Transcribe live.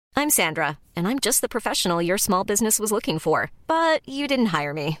I'm Sandra, and I'm just the professional your small business was looking for. But you didn't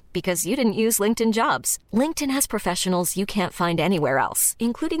hire me because you didn't use LinkedIn Jobs. LinkedIn has professionals you can't find anywhere else,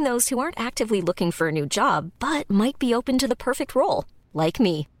 including those who aren't actively looking for a new job, but might be open to the perfect role, like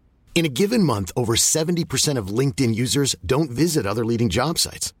me. In a given month, over 70% of LinkedIn users don't visit other leading job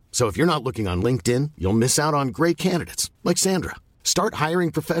sites. So if you're not looking on LinkedIn, you'll miss out on great candidates like Sandra. Start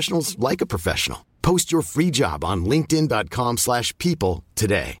hiring professionals like a professional. Post your free job on linkedin.com/people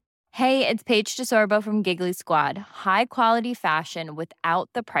today. Hey, it's Paige DeSorbo from Giggly Squad. High quality fashion without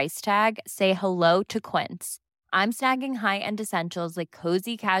the price tag. Say hello to Quince. I'm snagging high-end essentials like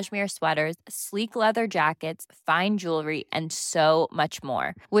cozy cashmere sweaters, sleek leather jackets, fine jewelry, and so much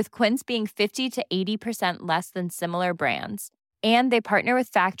more. With Quince being 50 to 80% less than similar brands. And they partner with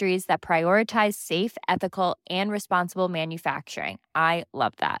factories that prioritize safe, ethical, and responsible manufacturing. I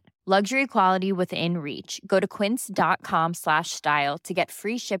love that. Luxury quality within reach. Go to quince.com/style to get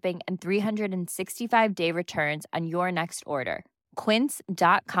free shipping and 365-day returns on your next order.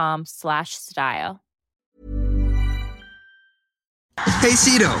 Quince.com/style. Hey,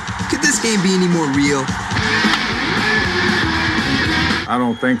 Cito, could this game be any more real? I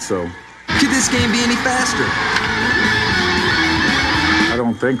don't think so. Could this game be any faster? I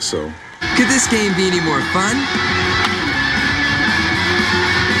don't think so. Could this game be any more fun?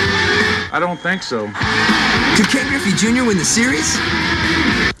 I don't think so. Could Ken Griffey Jr. win the series?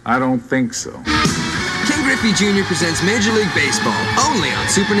 I don't think so. Ken Griffey Jr. presents Major League Baseball, only on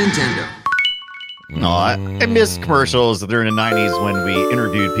Super Nintendo. No, I miss commercials during the 90s when we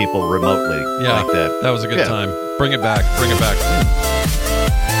interviewed people remotely like that. That was a good time. Bring it back. Bring it back.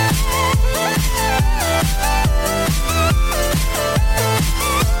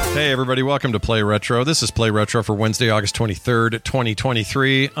 Hey, everybody. Welcome to Play Retro. This is Play Retro for Wednesday, August 23rd,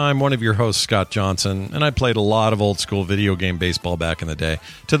 2023. I'm one of your hosts, Scott Johnson, and I played a lot of old school video game baseball back in the day,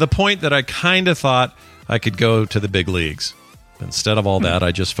 to the point that I kind of thought I could go to the big leagues. Instead of all that,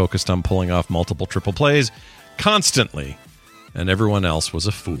 I just focused on pulling off multiple triple plays constantly, and everyone else was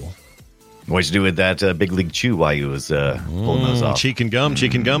a fool. What'd you do with that Big League Chew while you was pulling those off? Cheek and gum,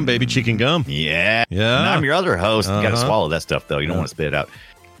 baby, cheek and gum. Yeah. Yeah. And I'm your other host. You got to swallow that stuff, though. You don't want to spit it out.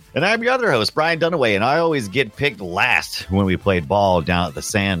 And I'm your other host, Brian Dunaway, and I always get picked last when we played ball down at the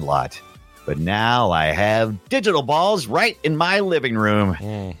Sandlot. But now I have digital balls right in my living room.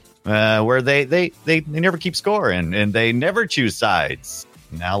 Where they never keep score and they never choose sides.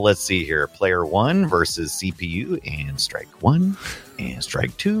 Now let's see here. Player 1 versus CPU, and strike 1 and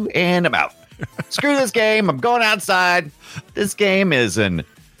strike 2, and I'm out. Screw this game. I'm going outside. This game is an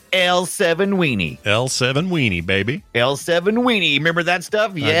L7 weenie. L7 weenie, baby. L7 weenie. Remember that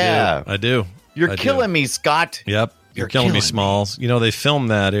stuff? Yeah. I do. You're killing me, Scott. Yep. You're killing me, Smalls. You know, they filmed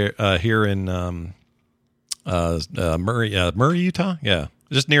that here in Murray, Utah? Yeah.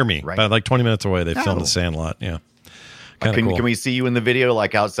 Just near me, right. About like 20 minutes away. They filmed the Sandlot. Yeah, cool. Can we see you in the video,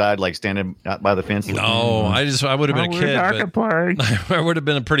 like outside, like standing out by the fence? No, I would have been a kid. I would have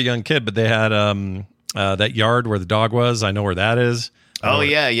been a pretty young kid, but they had that yard where the dog was. I know where that is. Oh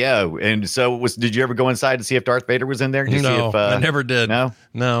yeah. And so, did you ever go inside to see if Darth Vader was in there? I never did. No.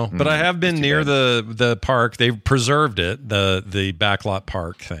 But I have been near the park. They've preserved it, the backlot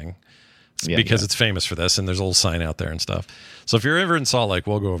park thing. Because it's famous for this, and there's a little sign out there and stuff. So if you're ever in Salt Lake,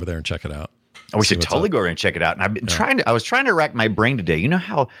 we'll go over there and check it out. We should totally go over and check it out. And I've been I was trying to rack my brain today. You know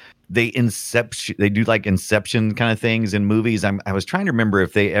how they do like Inception kind of things in movies? I was trying to remember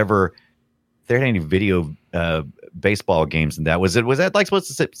if there had any video baseball games in that. Was that like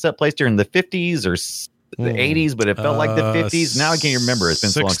supposed to set place during the 50s or the 80s, but it felt like the 50s. Now I can't remember. It's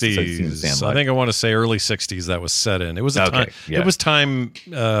been 60s, so long since I've seen the Sandlot. I think I want to say early 60s that was set in. It was a time. Yeah. It was time.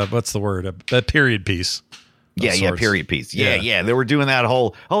 What's the word? A period piece. Yeah, period piece. Yeah. They were doing that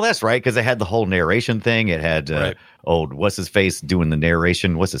whole. Oh, that's right, because they had the whole narration thing. It had old what's his face doing the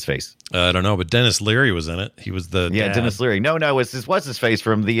narration. What's his face? I don't know, but Dennis Leary was in it. He was the dad. Dennis Leary. No, it's this what's his face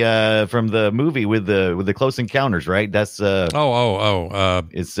from the movie with the Close Encounters, right? That's it's Richard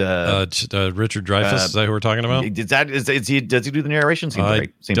Dreyfuss. Is that who we're talking about? Does he do the narration? I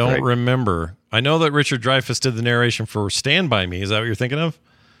don't remember. I know that Richard Dreyfuss did the narration for Stand By Me. Is that what you're thinking of?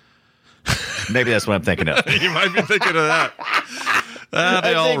 Maybe that's what I'm thinking of. You might be thinking of that.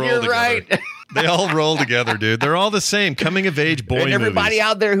 They all roll together. Right. They all roll together, dude. They're all the same. Coming of age boy and everybody movies.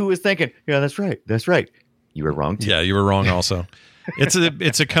 Out there who was thinking, yeah, that's right. You were wrong too. Yeah, you were wrong also.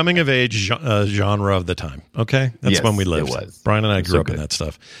 It's a coming of age genre of the time. Okay, that's when we lived. It was. Brian and I grew up in that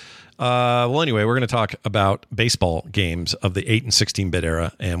stuff. Well, anyway, we're going to talk about baseball games of the 8 and 16-bit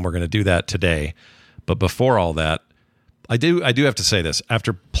era, and we're going to do that today. But before all that, I do have to say this.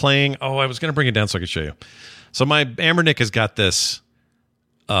 After playing, I was going to bring it down so I could show you. So my Ambernick has got this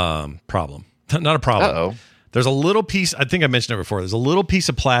problem. Not a problem. Uh-oh. There's a little piece. I think I mentioned it before. There's a little piece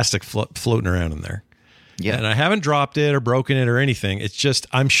of plastic floating around in there. Yeah. And I haven't dropped it or broken it or anything. It's just,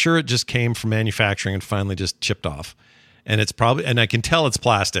 I'm sure it just came from manufacturing and finally just chipped off. And it's probably, and I can tell it's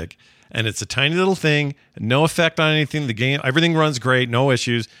plastic. And it's a tiny little thing, no effect on anything. The game, everything runs great, no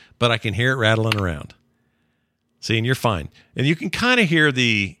issues, but I can hear it rattling around. See, and you're fine. And you can kind of hear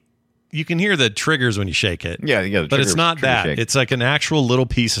the triggers when you shake it. Yeah. But it's not that. Shake. It's like an actual little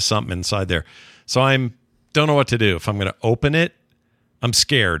piece of something inside there. So don't know what to do. If I'm going to open it, I'm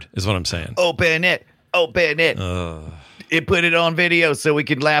scared, is what I'm saying. Open it. It put it on video so we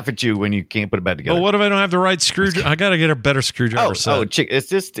can laugh at you when you can't put it back together. But what if I don't have the right screwdriver? I got to get a better screwdriver set.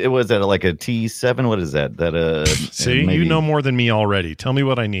 It was at like a T7. What is that? See, you know more than me already. Tell me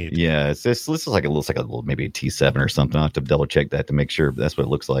what I need. Yeah, this is like a little maybe a T7 or something. I'll have to double check that to make sure that's what it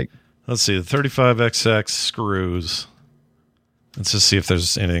looks like. Let's see, the 35XX screws. Let's just see if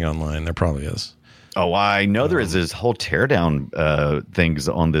there's anything online. There probably is. Oh, I know there is this whole teardown things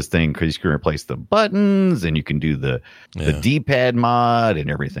on this thing because you can replace the buttons and you can do the D-pad mod and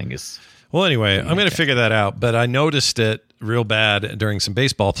everything. Well, anyway, I'm going to figure that out. But I noticed it real bad during some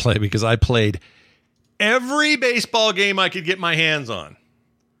baseball play because I played every baseball game I could get my hands on.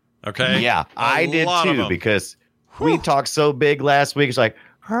 Okay? Yeah, I did too because we talked so big last week. It's like,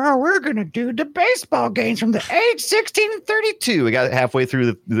 we're going to do the baseball games from the age 16 and 32. We got halfway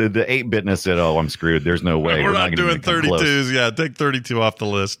through the 8-bit and I said, I'm screwed. There's no way. We're not doing 32s. Yeah, take 32 off the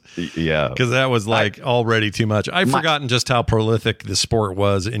list. Yeah. Because that was already too much. I've forgotten just how prolific the sport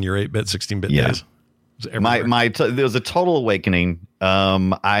was in your 8-bit, 16-bit days. It was there was a total awakening.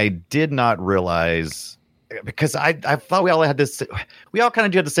 I did not realize... Because I thought we all kind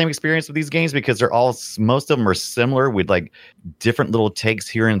of had the same experience with these games because most of them are similar with like different little takes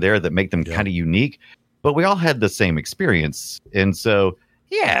here and there that make them kind of unique, but we all had the same experience. And so,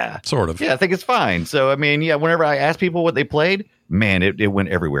 sort of. Yeah, I think it's fine. So, I mean, whenever I asked people what they played, man, it went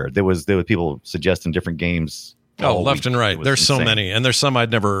everywhere. There was people suggesting different games. Left and right. There's so many. And there's some I'd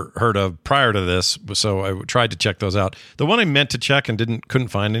never heard of prior to this. So I tried to check those out. The one I meant to check and couldn't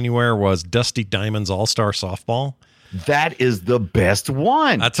find anywhere was Dusty Diamond's All-Star Softball. That is the best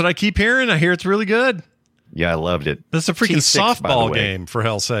one. That's what I keep hearing. I hear it's really good. Yeah, I loved it. This is a freaking softball game, for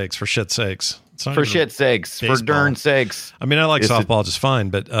hell's sakes, for shit's sakes. For shit's sakes, for darn sakes. I mean, I like softball just fine,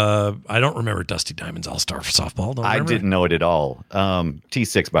 but I don't remember Dusty Diamond's All-Star for softball. I didn't know it at all.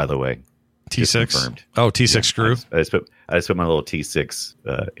 T6, by the way. T6? Confirmed. Oh, T6 screw? I just put my little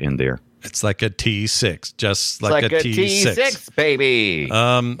T6 in there. It's like a T6, just like a T6. T6, baby.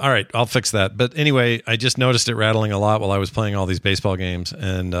 All right, I'll fix that. But anyway, I just noticed it rattling a lot while I was playing all these baseball games.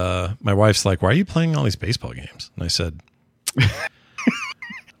 And my wife's like, why are you playing all these baseball games? And I said,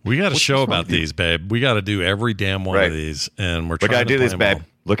 we got a show about these, babe. We got to do every damn one of these. And we got to do this, babe.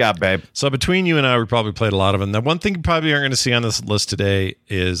 Look out, babe. So between you and I, we probably played a lot of them. The one thing you probably aren't going to see on this list today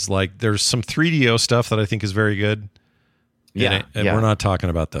is like there's some 3DO stuff that I think is very good. And we're not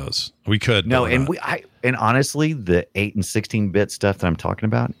talking about those. We could. No, and honestly, the 8 and 16-bit stuff that I'm talking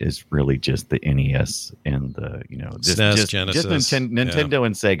about is really just the NES and the SNES, Genesis. Just Nintendo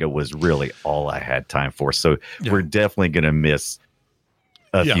and Sega was really all I had time for. So we're definitely going to miss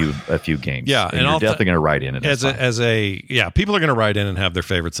a few games. Yeah, and you're definitely going to write in. People are going to write in and have their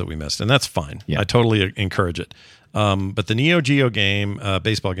favorites that we missed, and that's fine. Yeah. I totally encourage it. But the Neo Geo game,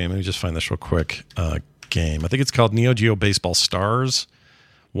 baseball game. Let me just find this real quick. Game. I think it's called Neo Geo Baseball Stars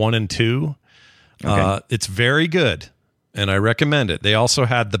 1 and 2. Okay. It's very good, and I recommend it. They also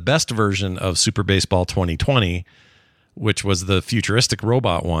had the best version of Super Baseball 2020, which was the futuristic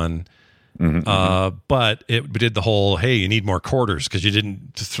robot one. But it did the whole, hey, you need more quarters because you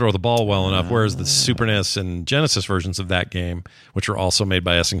didn't throw the ball well enough. Whereas the Super NES and Genesis versions of that game, which were also made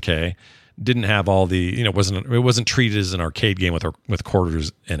by SNK, didn't have all the, it wasn't treated as an arcade game with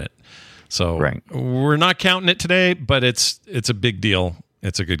quarters in it. So we're not counting it today, but it's a big deal.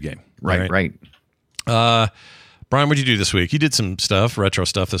 It's a good game. Right. Brian, what'd you do this week? You did some stuff, retro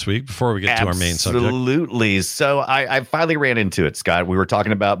stuff this week before we get to our main subject. Absolutely. So I finally ran into it, Scott. We were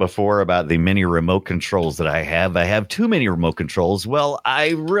talking about before about the mini remote controls that I have. I have too many remote controls. Well,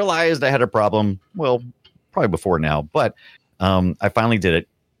 I realized I had a problem. Well, probably before now, but I finally did it.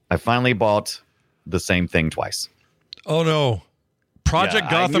 I finally bought the same thing twice. Oh, no. Project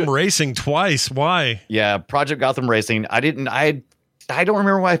Gotham Racing twice. Why? Yeah, Project Gotham Racing. I don't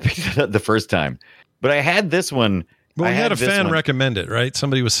remember why I picked it up the first time. But I had this one. Well, we had a fan recommend it, right?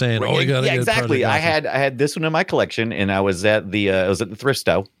 Somebody was saying, "Oh, you got to get exactly." I had this one in my collection, and I was at the thrift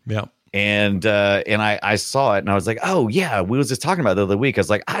store. Yeah, and I saw it, and I was like, "Oh yeah," we was just talking about it the other week. I was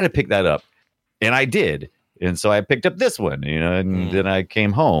like, "I had to pick that up," and I did. And so I picked up this one, and then I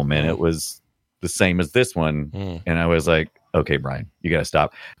came home and it was the same as this one. And I was like, okay, Brian, you got to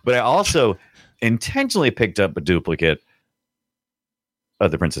stop. But I also intentionally picked up a duplicate of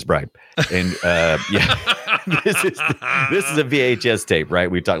The Princess Bride. And this is a VHS tape,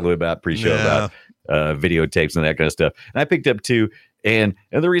 right? We talked a little about pre-show about videotapes and that kind of stuff. And I picked up 2. And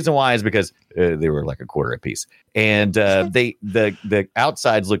the reason why is because they were like a quarter a piece, and the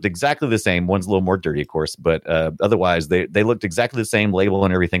outsides looked exactly the same. One's a little more dirty, of course, but otherwise they looked exactly the same, label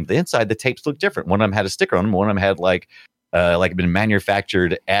and everything. The inside, the tapes looked different. One of them had a sticker on them. One of them had like been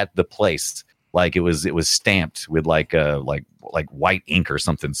manufactured at the place, like it was stamped with like white ink or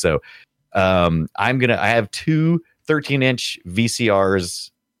something. So I have 2 13-inch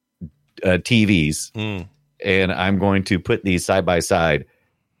VCRs TVs. And I'm going to put these side by side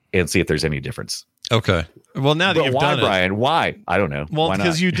and see if there's any difference. Okay. Well, now that you've done it, Brian? Why? I don't know. Well,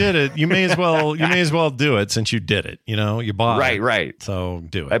 because you did it, you may as well do it since you did it. You bought it. Right. So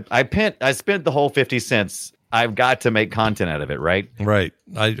do it. I spent the whole 50 cents. I've got to make content out of it, right? Right.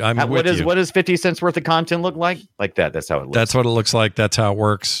 What does 50 cents worth of content look like? Like that. That's how it looks. That's what it looks like. That's how it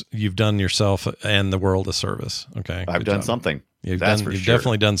works. You've done yourself and the world a service. Okay. I've done something. You've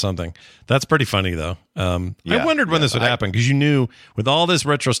definitely done something. That's pretty funny, though. I wondered when this would happen, because you knew with all this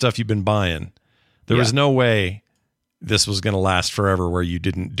retro stuff you've been buying, there was no way this was going to last forever where you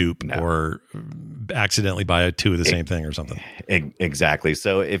didn't dupe or accidentally buy 2 of the same thing or something. Exactly.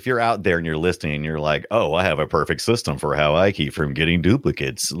 So if you're out there and you're listening and you're like, oh, I have a perfect system for how I keep from getting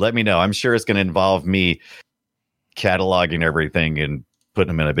duplicates, let me know. I'm sure it's going to involve me cataloging everything and putting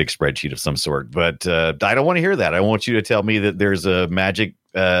them in a big spreadsheet of some sort, but I don't want to hear that. I want you to tell me that there's a magic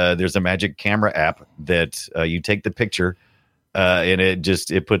camera app that you take the picture and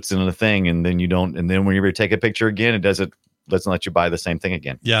it puts in a thing, and then you don't, and then when you take a picture again, it doesn't let you buy the same thing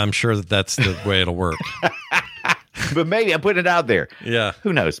again. Yeah, I'm sure that's the way it'll work. But maybe I'm putting it out there. Yeah,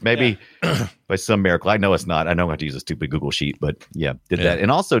 who knows? Maybe by some miracle. I know it's not. I know I have to use a stupid Google sheet, but that.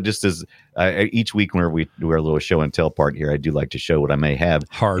 And also, just as each week whenever we do our little show and tell part here, I do like to show what I may have.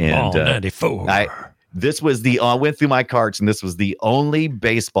 Hardball 94. This was I went through my carts, and this was the only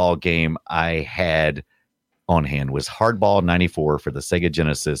baseball game I had on hand was Hardball 94 for the Sega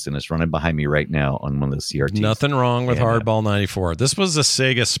Genesis, and it's running behind me right now on one of those CRTs. Nothing wrong with Hardball 94. This was a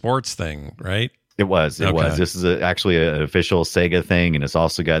Sega Sports thing, right? It was. This is actually an official Sega thing, and it's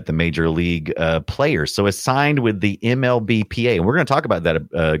also got the Major League players. So it's signed with the MLBPA, and we're going to talk about that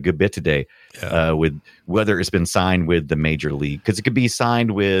a good bit today, with whether it's been signed with the Major League, because it could be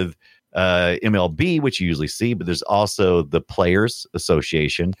signed with MLB, which you usually see, but there's also the Players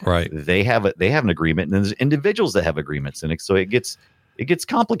Association. Right. They have an agreement, and then there's individuals that have agreements, and so it gets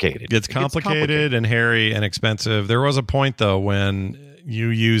complicated. It gets complicated and hairy and expensive. There was a point though when you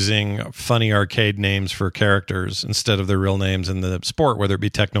using funny arcade names for characters instead of their real names in the sport, whether it be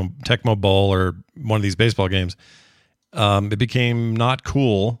Tecmo Bowl or one of these baseball games, it became not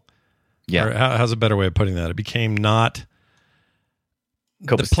cool. Yeah. Or how's a better way of putting that? It became not.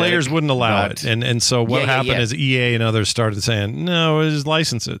 The players wouldn't allow it, and so what happened is EA and others started saying, "No, just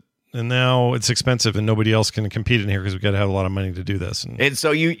license it." And now it's expensive, and nobody else can compete in here because we've got to have a lot of money to do this. And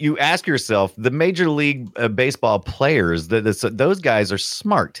so you ask yourself, the Major League Baseball players, those guys are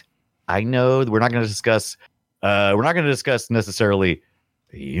smart. I know we're not going to discuss necessarily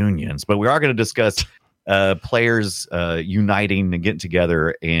unions, but we are going to discuss players uniting and getting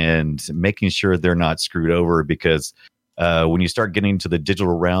together and making sure they're not screwed over, because when you start getting to the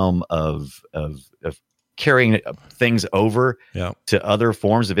digital realm of carrying things over to other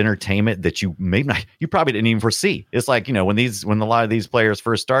forms of entertainment that you probably didn't even foresee. It's like, when a lot of these players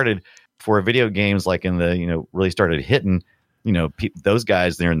first started for video games, like in the, really started hitting, those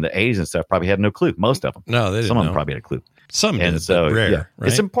guys there in the 80s and stuff probably had no clue. Most of them. No, they didn't. Some of them probably had a clue. Some and did, so, but rare, right?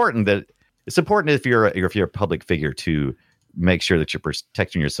 It's important if you're a public figure to make sure that you're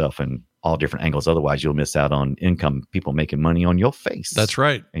protecting yourself in all different angles. Otherwise, you'll miss out on people making money on your face. That's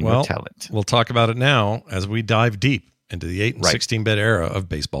right. And your talent. We'll talk about it now as we dive deep into the 8 and 16-bit era of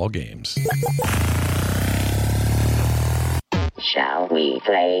baseball games. Shall we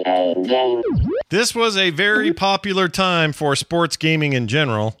play a game? This was a very popular time for sports gaming in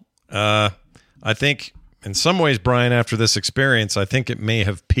general. I think in some ways, Brian, after this experience, I think it may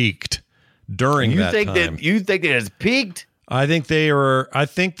have peaked during that time. You think it has peaked? I think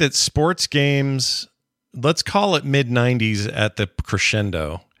that sports games, let's call it mid 90s at the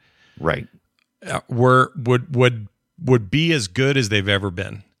crescendo, right, would be as good as they've ever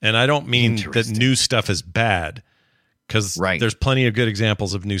been. And I don't mean that new stuff is bad, because there's plenty of good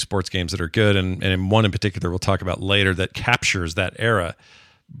examples of new sports games that are good, and in one in particular we'll talk about later that captures that era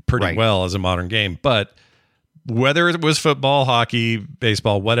pretty well as a modern game. But whether it was football, hockey,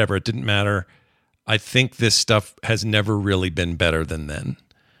 baseball, whatever, it didn't matter. I think this stuff has never really been better than then.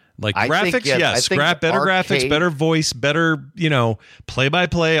 Like graphics, yes, better graphics, better voice, better,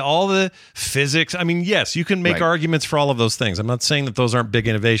 play-by-play, all the physics. I mean, yes, you can make arguments for all of those things. I'm not saying that those aren't big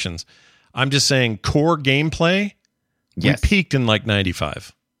innovations. I'm just saying core gameplay, we peaked in like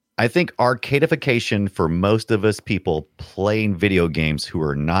 95. I think arcadification for most of us people playing video games who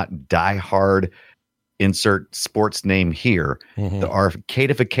are not diehard, insert sports name here, the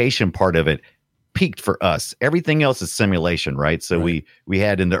arcadification part of it peaked for us. Everything else is simulation, right? So we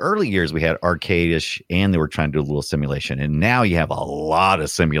had in the early years, we had arcade-ish and they were trying to do a little simulation. And now you have a lot of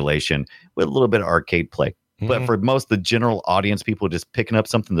simulation with a little bit of arcade play. But for most of the general audience, people just picking up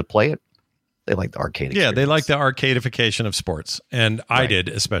something to play it, they like the arcade experience. Yeah, they like the arcadification of sports. And I did,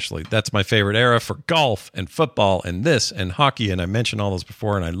 especially. That's my favorite era for golf and football and this and hockey. And I mentioned all those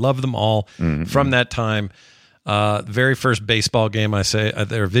before, and I love them all from that time. The very first baseball game or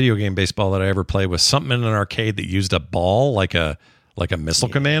video game baseball that I ever played was something in an arcade that used a ball, like a Missile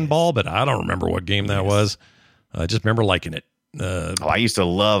Command ball, but I don't remember what game that was. I just remember liking it. I used to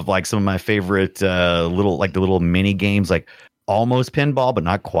love like some of my favorite the little mini games, like almost pinball, but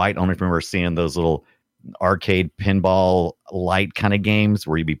not quite. I don't remember seeing those little arcade pinball light kind of games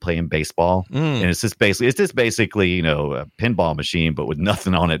where you'd be playing baseball, and it's just basically a pinball machine, but with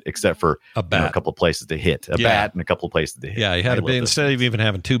nothing on it except for a bat, a couple of places to hit, bat, and a couple of places to hit. Yeah, you had to be, instead of even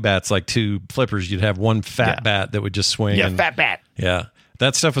having two bats, like two flippers, you'd have one fat bat that would just swing. Yeah, fat bat. Yeah,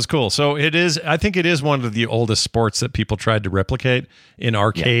 that stuff was cool. So I think it is one of the oldest sports that people tried to replicate in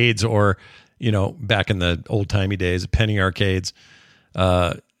arcades or back in the old timey days, penny arcades.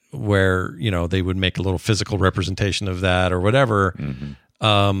 Where they would make a little physical representation of that or whatever,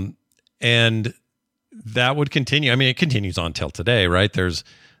 and that would continue. I mean, it continues on till today, right? There's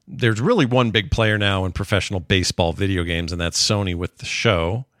really one big player now in professional baseball video games, and that's Sony with the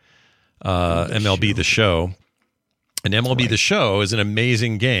show, MLB The Show. And MLB The Show is an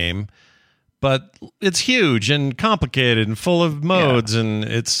amazing game, but it's huge and complicated and full of modes, and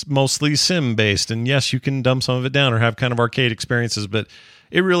it's mostly sim based. And yes, you can dumb some of it down or have kind of arcade experiences, but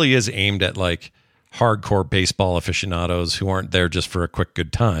it really is aimed at like hardcore baseball aficionados who aren't there just for a quick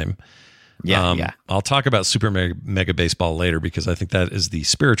good time. I'll talk about Super Mega Baseball later because I think that is the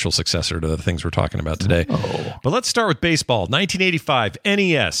spiritual successor to the things we're talking about today. But let's start with baseball. 1985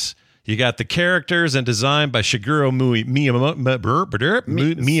 NES. You got the characters and design by Shigeru Miyamoto.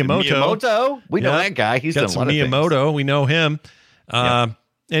 We know that guy. He's got done some a lot of Miyamoto. things. We know him. And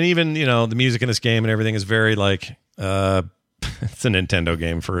even the music in this game and everything is very like it's a Nintendo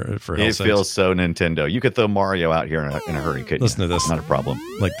game for it feels so Nintendo. You could throw Mario out here in a hurry, couldn't Listen you? to this. Not a problem.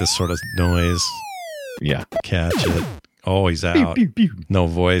 Like this sort of noise. Yeah. Catch it. Oh, he's out. Pew, pew, pew. No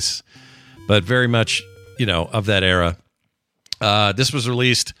voice. But very much, of that era. This was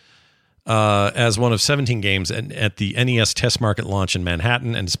released as one of 17 games at the NES test market launch in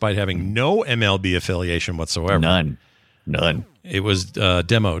Manhattan, and despite having no MLB affiliation whatsoever. None. It was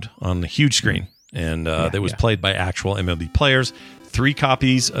demoed on the huge screen. And that was played by actual MLB players. 3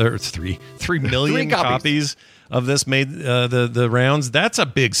 million copies of this made the rounds. That's a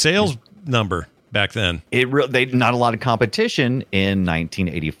big sales number back then. Not a lot of competition in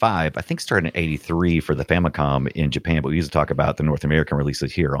 1985. I think started in 83 for the Famicom in Japan, but we used to talk about the North American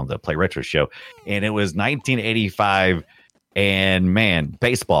releases here on the Play Retro show. And it was 1985, and man,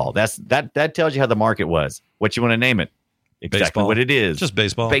 baseball. That tells you how the market was. What you want to name it. Exactly baseball. What it is. Just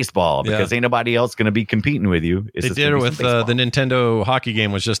baseball. Baseball, because ain't nobody else going to be competing with you. They did it with the Nintendo hockey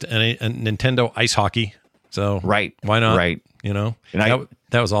game was just a Nintendo ice hockey. So why not? Right. And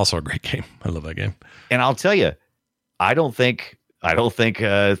that was also a great game. I love that game. And I'll tell you, I don't think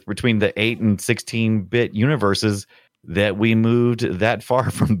between the 8 and 16-bit universes that we moved that far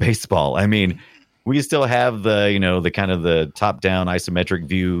from baseball. I mean, we still have the kind of the top-down isometric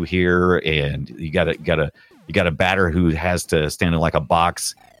view here, and you got a batter who has to stand in like a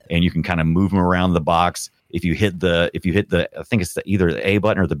box, and you can kind of move him around the box. If you hit the, I think it's either the A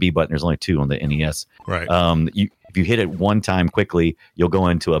button or the B button. There's only 2 on the NES. Right. If you hit it one time quickly, you'll go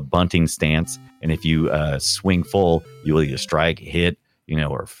into a bunting stance, and if you swing full, you'll either strike, hit,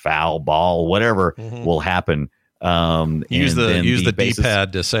 or foul, ball, whatever will happen. Use the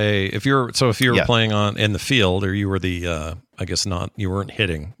D-pad to say if you're playing in the field, or you were the you weren't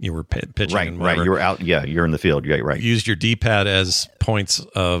hitting, you were pitching. Right. You were out. Yeah, you're in the field. Right. You used your D-pad as points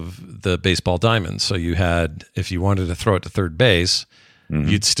of the baseball diamond. So you had, if you wanted to throw it to third base,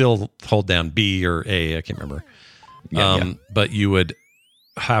 you'd still hold down B or A. I can't remember. But you would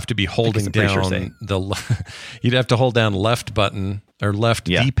have to be holding down you'd have to hold down left button or left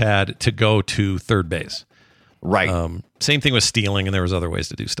D-pad to go to third base. Right. Same thing with stealing, and there was other ways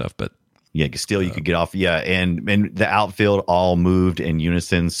to do stuff, but Yeah, still you could get off. Yeah, and the outfield all moved in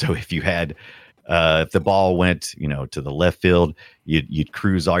unison. So if you had if the ball went, to the left field, you'd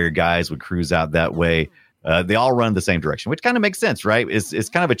cruise. All your guys would cruise out that way. They all run the same direction, which kind of makes sense, right? It's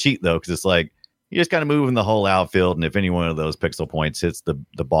kind of a cheat though, because it's like you just kind of move in the whole outfield, and if any one of those pixel points hits the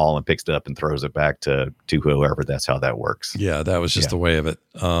ball and picks it up and throws it back to whoever, that's how that works. Yeah, that was just the way of it.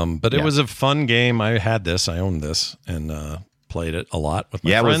 But it was a fun game. I owned this, and played it a lot with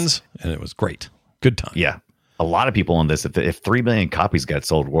my friends, and it was great. Good time. Yeah. A lot of people on this, if 3 million copies got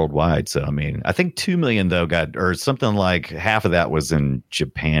sold worldwide. So, I think 2 million, though, or something like half of that was in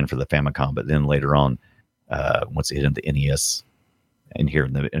Japan for the Famicom. But then later on, once it hit into the NES and here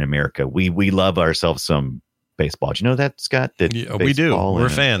in America, we love ourselves some baseball. Do you know that, Scott? We do. We're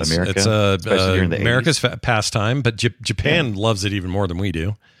fans. America, it's especially during the America's pastime, but Japan loves it even more than we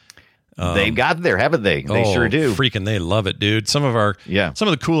do. They've got there, haven't they? They sure do. Freaking, they love it, dude. Some of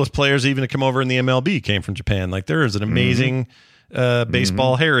the coolest players even to come over in the MLB came from Japan. Like there is an amazing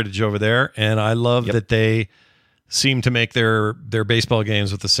baseball heritage over there, and I love that they seem to make their baseball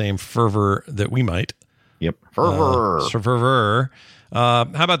games with the same fervor that we might. Yep, fervor. How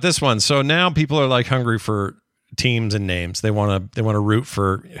about this one? So now people are like hungry for teams and names. They want to root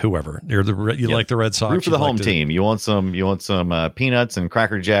for whoever. You like the Red Sox. Root for the home team. You want some peanuts and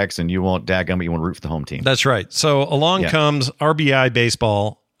Cracker Jacks, and you want dadgummit. You want to root for the home team. That's right. So along comes RBI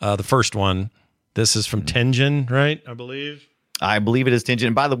Baseball, the first one. This is from Tengen, right? I believe it is Tengen.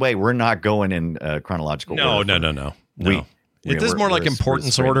 And by the way, we're not going in chronological order. No. It is more like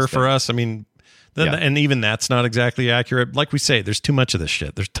importance order for us. And even that's not exactly accurate. Like we say, there's too much of this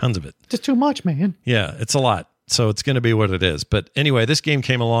shit. There's tons of it. Just too much, man. Yeah, it's a lot. So it's going to be what it is. But anyway, this game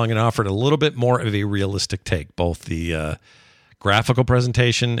came along and offered a little bit more of a realistic take. Both the graphical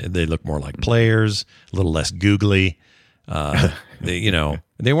presentation, they look more like players, a little less googly.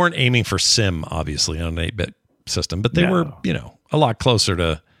 They weren't aiming for sim, obviously, on an 8-bit system, but they were, a lot closer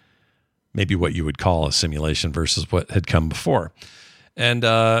to maybe what you would call a simulation versus what had come before. And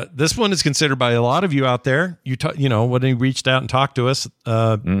this one is considered by a lot of you out there. When they reached out and talked to us,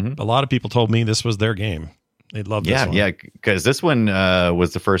 a lot of people told me this was their game. They love this one. Yeah, because this one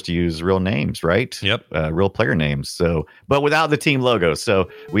was the first to use real names, right? Yep. Real player names. So, but without the team logo. So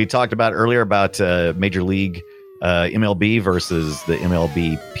we talked about earlier about Major League MLB versus the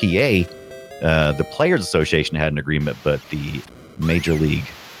MLB PA. The Players Association had an agreement, but the Major League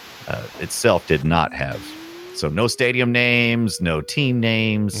itself did not have. So no stadium names, no team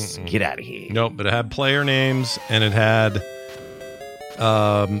names. Get out of here. Nope, but it had player names, and it had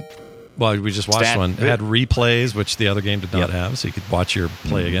we just watched one. It had replays, which the other game did not have, so you could watch your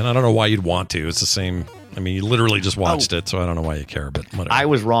play again. I don't know why you'd want to. It's the same. You literally just watched it, so I don't know why you care, but whatever. I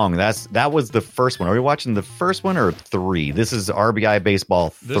was wrong. That was the first one. Are we watching the first one or 3? This is RBI Baseball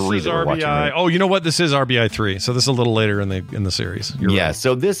 3. This is RBI. Right? Oh, you know what? This is RBI 3. So this is a little later in the series. You're right.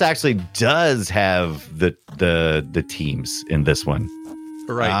 So this actually does have the teams in this one.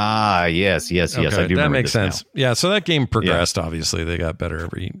 Right. Yes. Okay, I do remember that makes sense. Now. Yeah, so that game progressed, obviously. They got better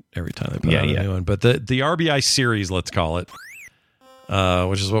every time they put out a new one. But the RBI series, let's call it,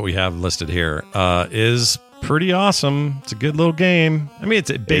 which is what we have listed here, is pretty awesome. It's a good little game.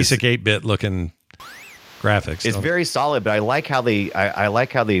 It's a basic 8-bit looking graphics. It's very solid, but I like how they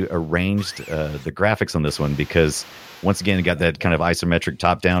arranged the graphics on this one, because once again, you got that kind of isometric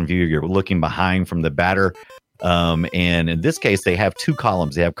top-down view. You're looking behind from the batter. And in this case, they have 2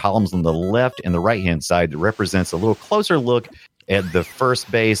 columns. They have columns on the left and the right-hand side that represents a little closer look at the first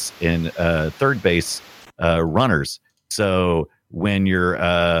base and third base runners. So when you're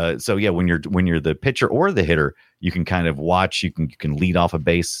when you're the pitcher or the hitter, you can kind of watch. You can lead off a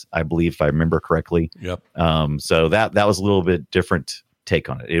base, I believe, if I remember correctly. Yep. So that was a little bit different take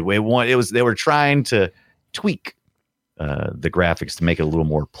on it. It was they were trying to tweak the graphics to make it a little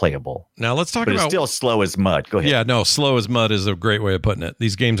more playable. Now let's talk about. It's still slow as mud. Go ahead. Yeah, no, slow as mud is a great way of putting it.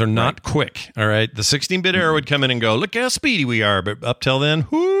 These games are not quick. All right, the 16-bit era would come in and go, "Look how speedy we are," but up till then,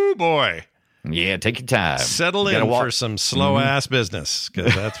 whoo boy. Yeah, take your time. Settle in for some slow ass business,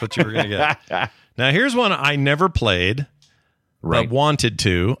 because that's what you were going to get. Now here's one I never played, but wanted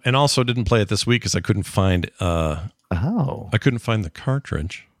to, and also didn't play it this week because I couldn't find. I couldn't find the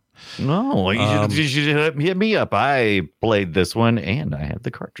cartridge. No, you should hit me up. I played this one, and I have the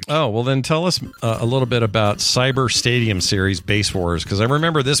cartridge. Oh, well, then tell us a little bit about Cyber Stadium Series Base Wars, because I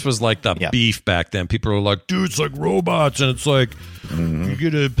remember this was like the beef back then. People were like, dude, it's like robots, and it's like you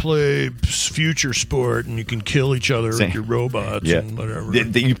get to play future sport, and you can kill each other with your robots and whatever.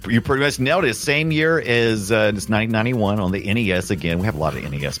 You pretty much nailed it. Same year as it's 1991 on the NES again. We have a lot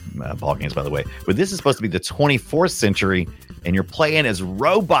of NES ball games, by the way. But this is supposed to be the 24th century, and you're playing as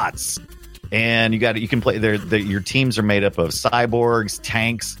robots. And you can play your teams are made up of cyborgs,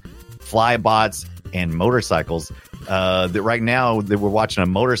 tanks, flybots, and motorcycles. That right now that we're watching a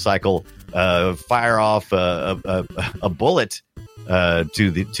motorcycle fire off a bullet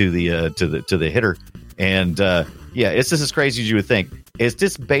to the hitter, and it's just as crazy as you would think. It's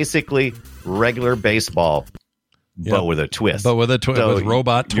just basically regular baseball, but with a twist. But with a twist, with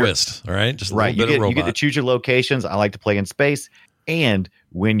robot twist. All right, just a little bit of robot. You get to choose your locations. I like to play in space, and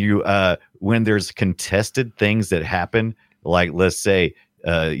when you when there's contested things that happen, like let's say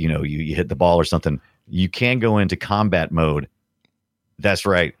you hit the ball or something, you can go into combat mode. That's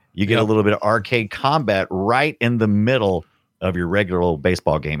right. You get a little bit of arcade combat right in the middle of your regular old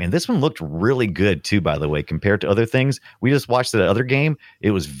baseball game. And this one looked really good too, by the way, compared to other things. We just watched the other game. It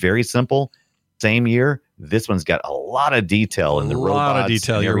was very simple. Same year. This one's got a lot of detail in the robots. A lot of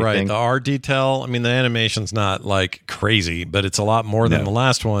detail. You're right. The art detail. I mean, the animation's not like crazy, but it's a lot more than the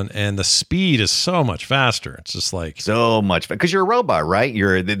last one. And the speed is so much faster. It's just like so much because you're a robot, right?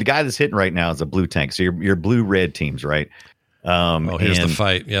 You're the guy that's hitting right now is a blue tank. So you're blue-red teams, right? Here's the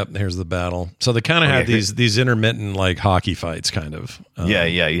fight. Yep, here's the battle. So they kind of have these intermittent like hockey fights, kind of. You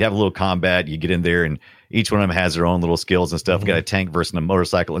have a little combat. You get in there, and each one of them has their own little skills and stuff. Mm-hmm. Got a tank versus a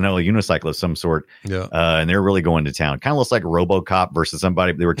motorcycle, and a unicycle of some sort. Yeah, and they're really going to town. Kind of looks like RoboCop versus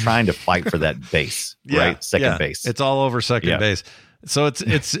somebody. They were trying to fight for that base, right? Second base. It's all over second base. So it's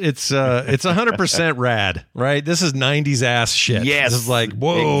 100% rad, right? This is 90s ass shit. Yes, this is like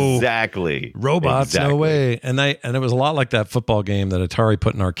whoa, exactly. Robots, no way. And it was a lot like that football game that Atari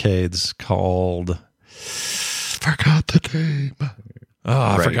put in arcades called. Forgot the name.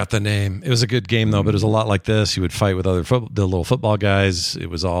 I forgot the name. It was a good game though, but it was a lot like this. You would fight with other the little football guys. It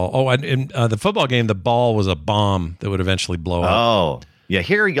was all the football game. The ball was a bomb that would eventually blow up. Oh yeah,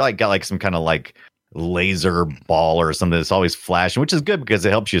 here you got like some kind of like laser ball or something that's always flashing, which is good because it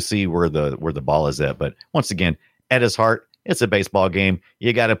helps you see where the ball is at. But once again, at its heart, it's a baseball game.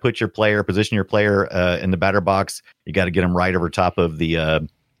 You got to position your player in the batter box. You got to get them right over top of the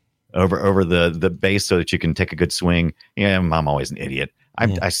over the base so that you can take a good swing. Yeah, I'm always an idiot.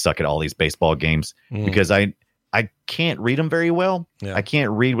 I suck at all these baseball games because I can't read them very well. Yeah. I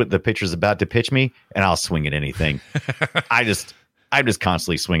can't read what the pitcher's about to pitch me, and I'll swing at anything. I'm just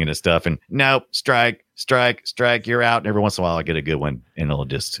constantly swinging at stuff, and nope, strike, you're out. And every once in a while, I get a good one, and it'll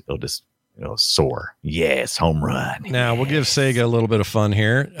just soar. Yes, home run. Now we'll give Sega a little bit of fun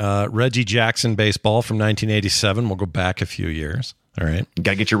here. Reggie Jackson baseball from 1987. We'll go back a few years. All right. You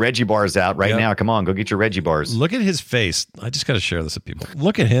got to get your Reggie bars out right now. Come on, go get your Reggie bars. Look at his face. I just got to share this with people.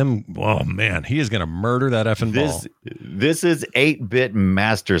 Look at him. Oh, man. He is going to murder that effing ball. This is 8-bit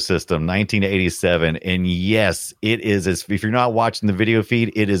Master System, 1987. And yes, it is. If you're not watching the video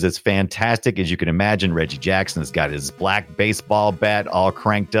feed, it is as fantastic as you can imagine. Reggie Jackson has got his black baseball bat all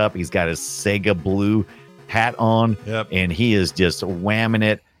cranked up. He's got his Sega blue hat on. Yep. And he is just whamming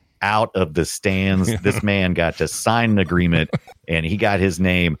it out of the stands. This man got to sign an agreement, and he got his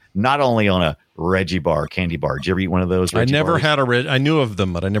name not only on a Reggie bar, candy bar. Did you ever eat one of those? I never had I knew of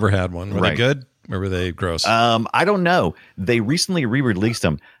them, but I never had one. Were they good or were they gross? I don't know. They recently re-released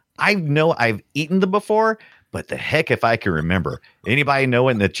them. I know I've eaten them before, but the heck if I can remember. Anybody know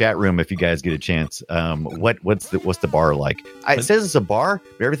in the chat room if you guys get a chance? What's the bar like? It says it's a bar,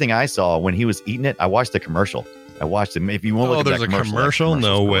 but everything I saw when he was eating it, I watched the commercial. I watched it. If you want to look at that commercial,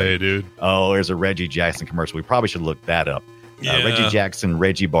 no way, dude. Oh, there's a Reggie Jackson commercial. We probably should look that up. Reggie Jackson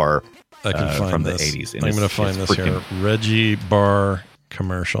Reggie Bar I can find from this. The 80s. I'm going to find this here. Reggie Bar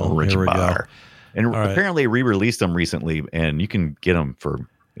commercial. Reggie here we Bar. Go. And apparently re-released them recently, and you can get them for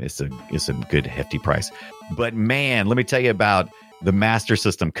it's a good hefty price. But man, let me tell you about the Master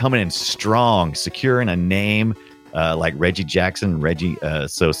System coming in strong, securing a name. Like Reggie Jackson,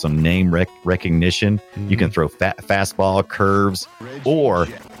 so some name recognition. Mm-hmm. You can throw fastball, curves, or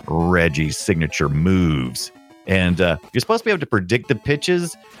Reggie's signature moves. And you're supposed to be able to predict the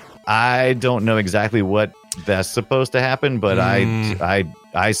pitches. I don't know exactly what that's supposed to happen, but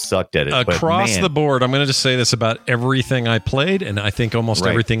I sucked at it. Across the board, I'm going to just say this about everything I played, and I think almost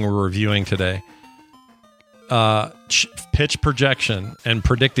everything we're reviewing today. Pitch projection and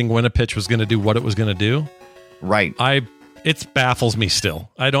predicting when a pitch was going to do what it was going to do. Right. I It baffles me still.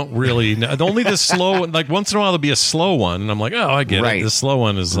 I don't really know. Only the slow, like once in a while there'll be a slow one, and I'm like, oh, I get it. The slow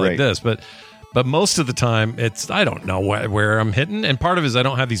one is like this, but most of the time I don't know where I'm hitting, and part of it is I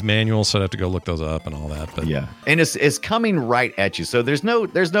don't have these manuals, so I have to go look those up and all that. But yeah, and it's coming right at you, so there's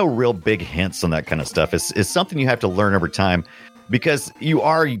no real big hints on that kind of stuff. It's something you have to learn over time, because you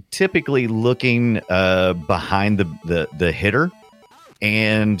are typically looking behind the hitter,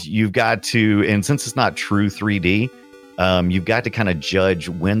 and you've got to, and since it's not true 3D. You've got to kind of judge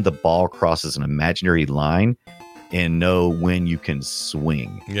when the ball crosses an imaginary line and know when you can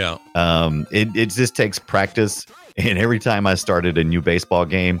swing. Yeah. It just takes practice. And every time I started a new baseball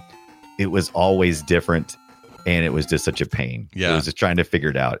game, it was always different. And it was just such a pain. Yeah. I was just trying to figure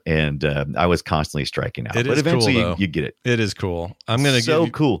it out. And I was constantly striking out. But eventually you get it. It is cool. I'm going to so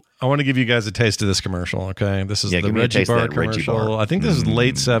cool. I want to give you guys a taste of this commercial. Okay. This is the give me Reggie a taste Bar of that Reggie commercial. Bar. I think this is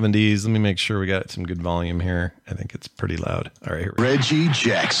late 70s. Let me make sure we got some good volume here. I think it's pretty loud. All right. Here we go. Reggie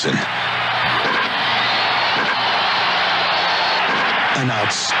Jackson. An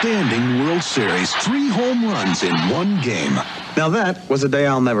outstanding World Series, 3 home runs in one game. Now that was a day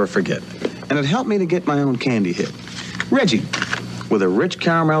I'll never forget. And it helped me to get my own candy hit. Reggie, with a rich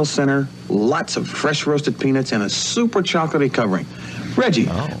caramel center, lots of fresh roasted peanuts, and a super chocolatey covering. Reggie,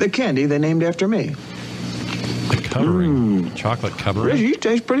 the candy they named after me. The covering. Chocolate covering. Reggie, you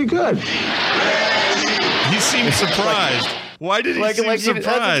taste pretty good. He seemed surprised. Why did he seem surprised?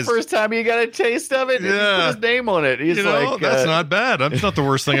 That's the first time you got a taste of it. Yeah. He put his name on it. He's that's not bad. That's not the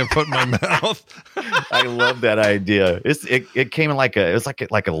worst thing I've put in my mouth. I love that idea. It came in like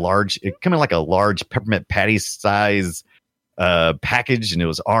a large peppermint patty size package, and it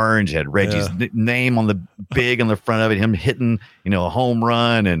was orange. It had Reggie's name on the front of it. Him hitting a home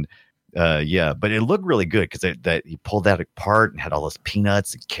run, and but it looked really good because that he pulled that apart and had all those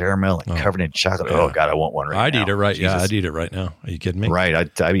peanuts and caramel and covered in chocolate. Yeah. Oh God, I want one right now. I'd eat it right. Jesus. Yeah, I'd eat it right now. Are you kidding me? Right.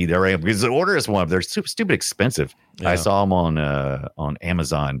 I'd eat it right now because the order is one. They're stupid expensive. Yeah. I saw them on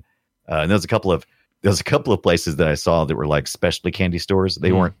Amazon. And there's a couple of places that I saw that were like specialty candy stores.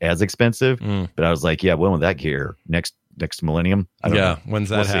 They weren't as expensive, but I was like, yeah, when will that get here? Next millennium? I don't know. When's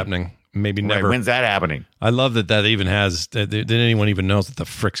that happening? Maybe never. When's that happening? I love that even has. Did anyone even knows what the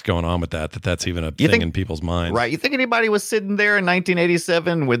frick's going on with that? That's even a thing in people's minds, right? You think anybody was sitting there in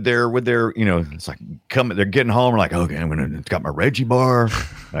 1987 with their it's like they're getting home, like, okay, got my Reggie bar,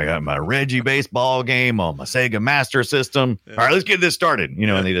 I got my Reggie baseball game on my Sega Master System. Yeah. All right, let's get this started.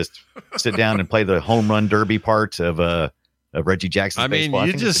 And they just sit down and play the home run derby part of Reggie Jackson's baseball.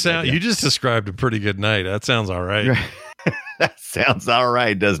 You just described a pretty good night. That sounds all right. That sounds all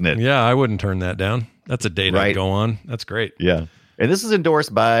right, doesn't it? Yeah, I wouldn't turn that down. That's a date I'd go on. That's great. Yeah. And this is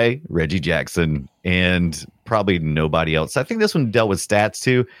endorsed by Reggie Jackson and probably nobody else. I think this one dealt with stats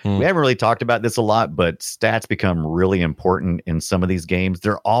too. We haven't really talked about this a lot, but stats become really important in some of these games.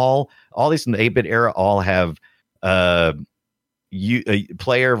 They're all these in the 8-bit era all have a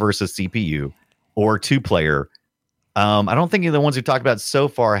player versus CPU or 2-player. I don't think any of the ones we talked about so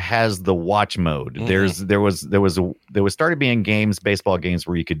far has the watch mode. Mm-hmm. There was started being baseball games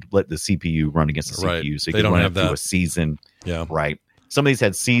where you could let the CPU run against the CPU, so you could run it through a season. Yeah, right. Some of these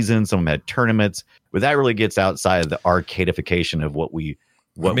had seasons, some of them had tournaments, but that really gets outside of the arcadification of what we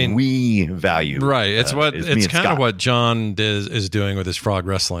value. Right. It's kind of what John is doing with his Frog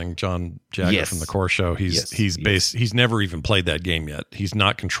Wrestling. John Jagger from the Core Show. He's never even played that game yet. He's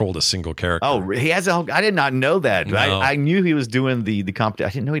not controlled a single character. Oh, he has. I did not know that. No. I knew he was doing the competition.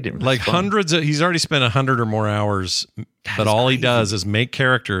 I didn't know he didn't. Like he's already spent 100 or more hours, but all he does is make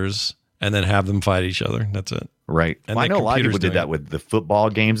characters and then have them fight each other. That's it. Right. And I know a lot of people did that with the football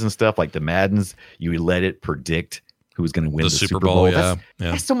games and stuff, like the Maddens. You would let it predict who was going to win the Super Bowl.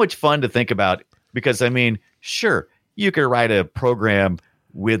 That's so much fun to think about because, sure, you could write a program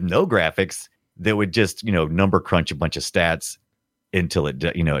with no graphics that would just, number crunch a bunch of stats until it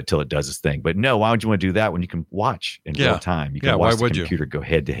does its thing. But no, why would you want to do that when you can watch in real time? You can watch the computer go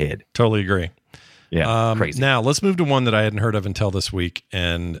head to head. Totally agree. Yeah, crazy. Now, let's move to one that I hadn't heard of until this week,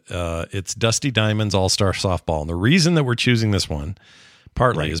 and it's Dusty Diamond's All-Star Softball. And the reason that we're choosing this one,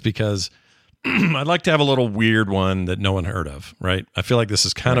 partly, is because I'd like to have a little weird one that no one heard of, right? I feel like this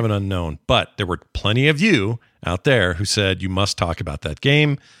is kind of an unknown, but there were plenty of you out there who said, you must talk about that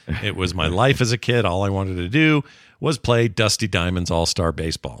game. It was my life as a kid. All I wanted to do was play Dusty Diamond's All-Star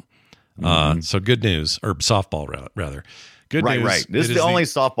Baseball. So good news, or softball, rather. Good news. Right. This is the only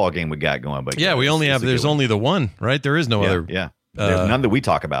softball game we got going. But we only have, there's only the one, right? There is no other. Yeah. There's none that we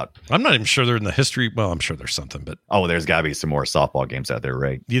talk about. I'm not even sure they're in the history. Well, I'm sure there's something, but. Oh, there's got to be some more softball games out there,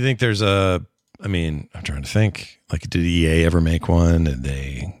 right? Do you think there's a I mean, I'm trying to think. Like, did EA ever make one? Did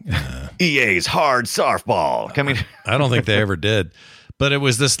they? EA's hard softball. I mean, I don't think they ever did. But it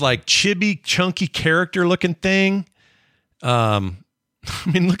was this like chibi, chunky character looking thing. I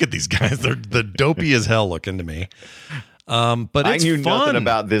mean, look at these guys. They're dopey as hell looking to me. But it's I knew fun. nothing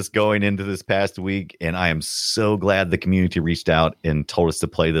about this going into this past week, and I am so glad the community reached out and told us to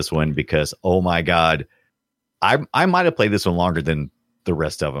play this one because, oh my God, I might have played this one longer than the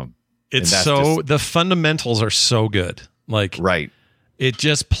rest of them. It's so the fundamentals are so good. Like, right. It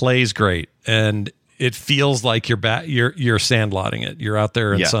just plays great, and it feels like you're sandlotting it. You're out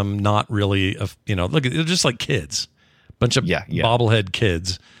there in some not really, look, they're just like kids, bunch of bobblehead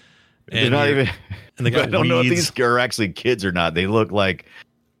kids. And they're not even. And they got I don't know if weeds. these are actually kids or not. They look like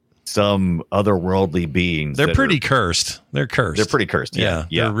some otherworldly beings. They're pretty cursed. They're cursed. They're pretty cursed. Yeah.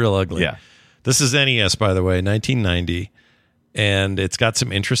 They're real ugly. Yeah. This is NES, by the way, 1990. And it's got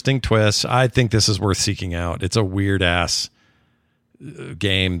some interesting twists. I think this is worth seeking out. It's a weird ass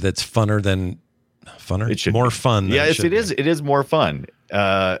game that's more fun. Yes, it is. It is more fun.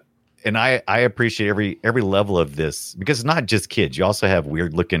 And I appreciate every level of this because it's not just kids. You also have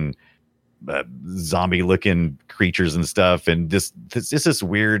weird looking zombie looking creatures and stuff. And this is this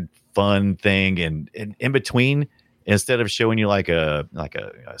weird fun thing. And in between, instead of showing you like a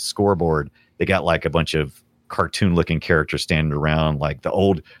scoreboard, they got like a bunch of cartoon looking characters standing around, like the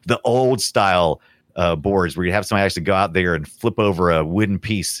old style boards where you have somebody actually go out there and flip over a wooden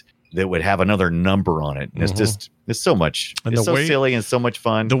piece that would have another number on it. And it's so much. And it's so silly and so much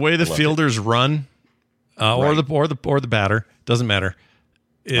fun. The way the fielders run, or the batter, doesn't matter,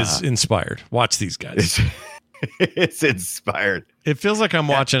 is inspired. Watch these guys. It's inspired. It feels like I'm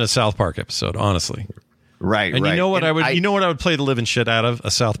watching a South Park episode, honestly. Right. And right. you know what and I would play the living shit out of?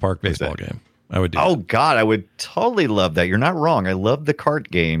 A South Park baseball game. I would do. Oh God, I would totally love that. You're not wrong. I love the kart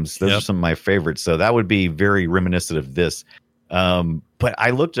games. Those are some of my favorites. So that would be very reminiscent of this. But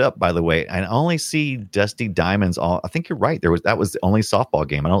I looked up, by the way, and I only see Dusty Diamonds. I think you're right. That was the only softball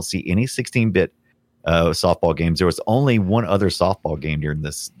game. I don't see any 16-bit softball games. There was only one other softball game during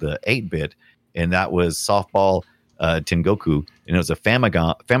the 8-bit, and that was Softball Tengoku, and it was a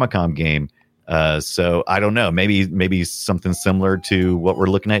Famicom game. So I don't know. Maybe something similar to what we're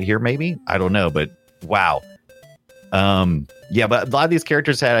looking at here. Maybe I don't know. But wow. But a lot of these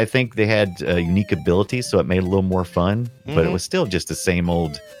characters I think they had unique abilities, so it made it a little more fun. But it was still just the same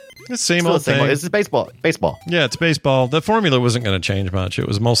old. The same old thing. It's baseball. Yeah, it's baseball. The formula wasn't going to change much. It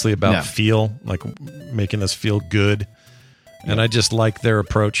was mostly about feel, like making us feel good. And I just like their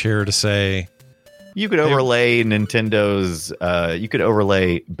approach here to say. You could overlay Nintendo's. You could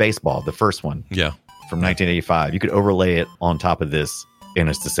overlay baseball, the first one. Yeah. From 1985. You could overlay it on top of this. And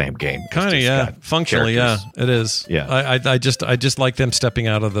it's the same game. Kind of, yeah. Functionally, characters. Yeah, it is. Yeah. I just like them stepping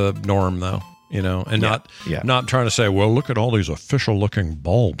out of the norm, though. And not trying to say, well, look at all these official looking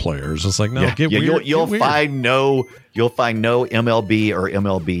ball players. It's like, no, get weird. You'll find no MLB or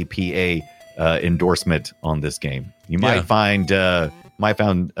MLBPA endorsement on this game. You might find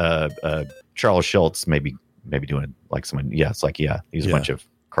Charles Schultz maybe doing like someone. Yeah, it's like he's a bunch of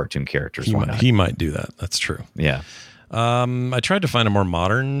cartoon characters. He might do that. That's true. Yeah. I tried to find a more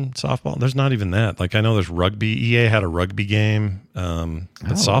modern softball. There's not even that. Like, I know there's rugby. EA had a rugby game.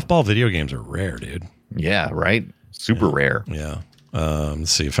 But softball video games are rare, dude. Yeah, right? Super rare. Yeah.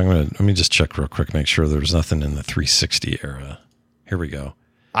 Let's see if let me just check real quick, make sure there's nothing in the 360 era. Here we go.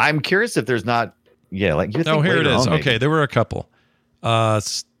 I'm curious if there's not. Yeah, like you think. Oh, here it is. On, okay, there were a couple.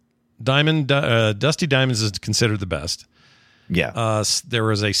 Dusty Diamonds is considered the best. Yeah. There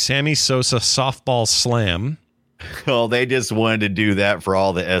was a Sammy Sosa softball slam. Oh, they just wanted to do that for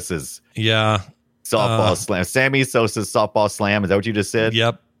all the S's. Yeah. Softball slam. Sammy Sosa's softball slam. Is that what you just said?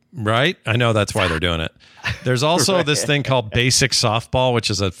 Yep. Right. I know that's why they're doing it. There's also this thing called Basic Softball, which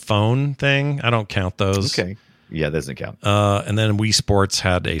is a phone thing. I don't count those. Okay. Yeah, that doesn't count. And then Wii Sports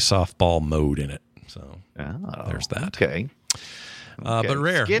had a softball mode in it. So there's that. Okay. But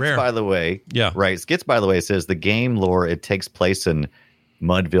rare. Skits, rare. by the way. Yeah. Right. Skits, by the way, says the game lore, it takes place in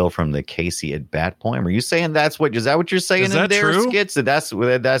Mudville from the Casey at Bat Point. Are you saying is that what you're saying in there, true? Skits? That's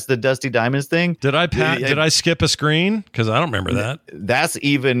the Dusty Diamonds thing? Did I skip a screen? Because I don't remember that. That's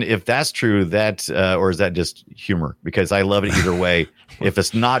even if that's true, or is that just humor? Because I love it either way. If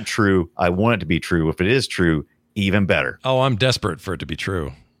it's not true, I want it to be true. If it is true, even better. Oh, I'm desperate for it to be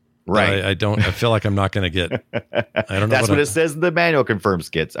true. Right. I feel like I'm not going to get. I don't know. That's what it says in the manual. Confirmed,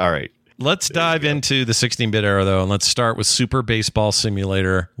 Skits. All right. Let's dive into the 16-bit era, though, and let's start with Super Baseball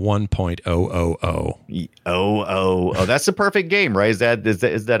Simulator 1.000. Oh, that's a perfect game, right? Is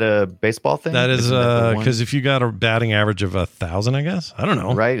that a baseball thing? That is because if you got a batting average of 1,000, I guess. I don't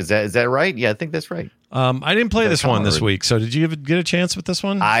know. Right? Is that right? Yeah, I think that's right. I didn't play this one this week, so did you get a chance with this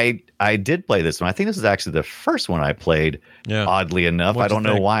one? I did play this one. I think this is actually the first one I played. Yeah. Oddly enough, I don't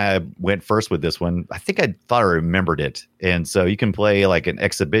know why I went first with this one. I think I thought I remembered it, and so you can play like an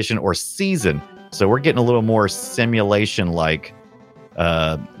exhibition or season. So we're getting a little more simulation like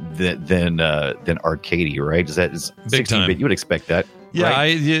than arcadey, right? Is 16-bit? You would expect that. Yeah,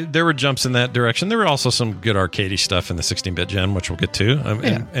 right? There were jumps in that direction. There were also some good arcadey stuff in the 16-bit gen, which we'll get to.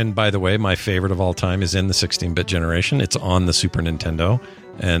 And by the way, my favorite of all time is in the 16-bit generation. It's on the Super Nintendo,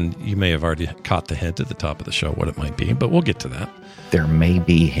 and you may have already caught the hint at the top of the show what it might be, but we'll get to that. There may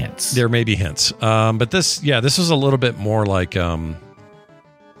be hints. But this was a little bit more like, I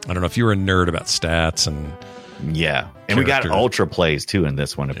don't know if you were a nerd about stats and and we got ultra plays too in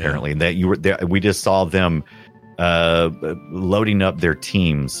this one apparently. That you were there. We just saw them loading up their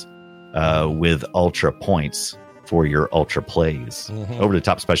teams with ultra points for your ultra plays, over the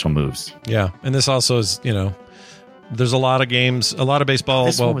top special moves. Yeah, and this also is, there's a lot of games, a lot of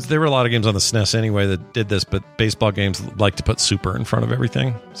baseball. There were a lot of games on the SNES anyway that did this, but baseball games like to put Super in front of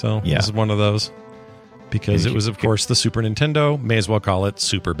everything. So this is one of those. Because it was, of course, the Super Nintendo. May as well call it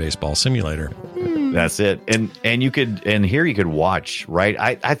Super Baseball Simulator. That's it. And here you could watch, right?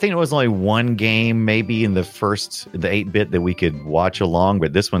 I think it was only one game maybe in the 8-bit that we could watch along,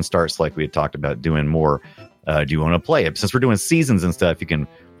 but this one starts like we had talked about doing more. Do you want to play it? Since we're doing seasons and stuff, you can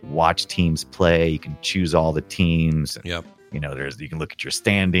watch teams play. You can choose all the teams. Yep. You can look at your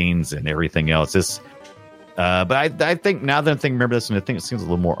standings and everything else. But I think now that I'm thinking, remember this, and I think it seems a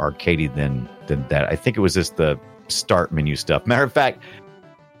little more arcadey than that. I think it was just the start menu stuff. Matter of fact,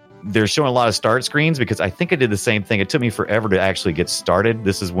 they're showing a lot of start screens because I think I did the same thing. It took me forever to actually get started.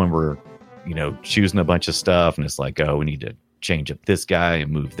 This is when we're, choosing a bunch of stuff, and it's like, oh, we need to change up this guy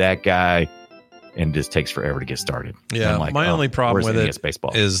and move that guy, and it just takes forever to get started. Yeah, like, my only problem with it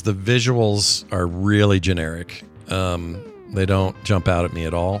is the visuals are really generic. They don't jump out at me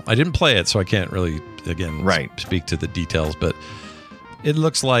at all. I didn't play it, so I can't really, speak to the details, but it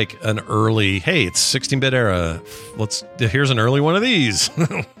looks like an early, hey, it's 16-bit era. Here's an early one of these.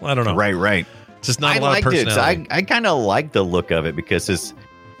 I don't know. Right. Just not a lot of personality. I kind of like the look of it because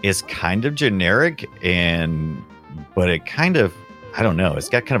it's kind of generic, but it kind of, I don't know. It's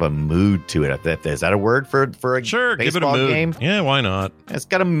got kind of a mood to it. Is that a word for a baseball give it a mood. Game? Yeah, why not? It's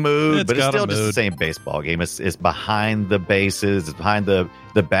got a mood, but it's still just the same baseball game. It's behind the bases. It's behind the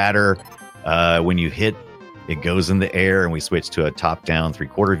batter. When you hit, it goes in the air, and we switch to a top-down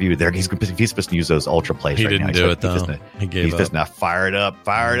 3/4 view. There, he's supposed to use those ultra plays. He right didn't now. do it though. He gave up. He's just not fire it up.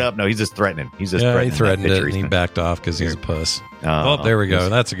 No, he's just threatening. He threatened it, and he backed off because he's a puss. Oh, there we go.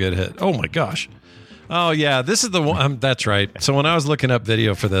 That's a good hit. Oh my gosh. Oh, yeah, this is the one. That's right. So when I was looking up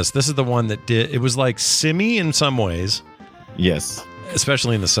video for this is the one that it was like Simmy in some ways. Yes.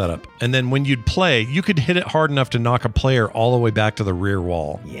 Especially in the setup. And then when you'd play, you could hit it hard enough to knock a player all the way back to the rear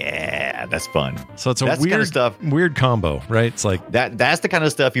wall. Yeah, that's fun. So it's weird combo, right? It's like that's the kind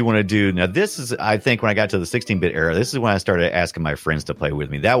of stuff you want to do. Now, this is, I think, when I got to the 16-bit era, this is when I started asking my friends to play with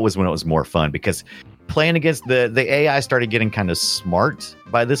me. That was when it was more fun because playing against the AI started getting kind of smart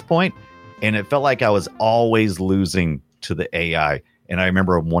by this point. And it felt like I was always losing to the AI. And I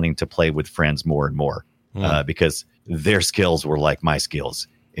remember wanting to play with friends more and more because their skills were like my skills,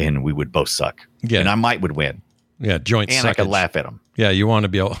 and we would both suck. Yeah. And I would win. Yeah, joint and suckage. I could laugh at them. Yeah, you want to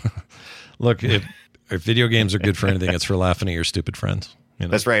be able... Look, if video games are good for anything, it's for laughing at your stupid friends.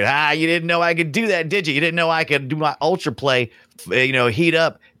 That's right. You didn't know I could do that, did you? You didn't know I could do my ultra play, heat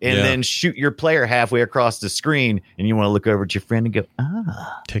up and then shoot your player halfway across the screen, and you want to look over at your friend and go,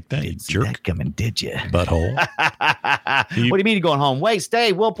 take that, you jerk. That coming, did you? Butthole. What do you mean you're going home? Wait,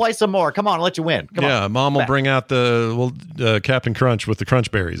 stay. We'll play some more. Come on, I'll let you win. Come on. Mom will bring out the Captain Crunch with the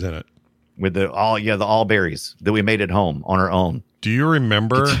Crunch Berries in it. With the all berries that we made at home on our own. Do you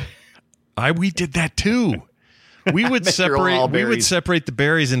remember? We did that too. We would separate the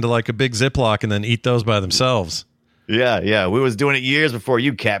berries into like a big Ziploc and then eat those by themselves. Yeah. We was doing it years before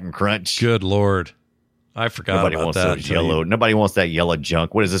you, Captain Crunch. Good Lord. I forgot Nobody about wants that. Those yellow. Nobody wants that yellow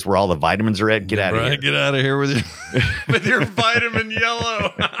junk. What is this, where all the vitamins are at? Get out of here. Get out of here with your vitamin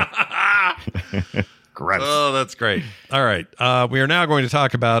yellow. Gross. Oh, that's great. All right. We are now going to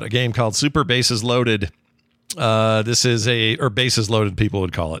talk about a game called Super Bases Loaded. This is Bases Loaded, people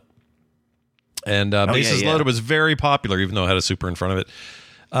would call it. And Bases Loaded was very popular, even though it had a super in front of it.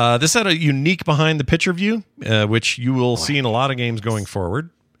 This had a unique behind the picture view, which you will see in a lot of games going forward.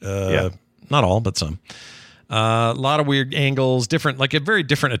 Not all, but some. A lot of weird angles, different, like a very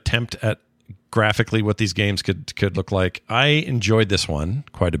different attempt at graphically what these games could look like. I enjoyed this one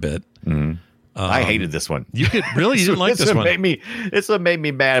quite a bit. Mm-hmm. I hated this one. You didn't like this one. It's what made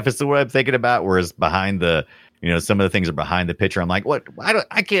me mad. If it's the what I'm thinking about, whereas behind the, some of the things are behind the picture. I'm like, what?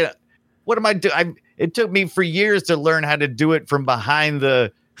 I can't. What am I doing? It took me for years to learn how to do it from behind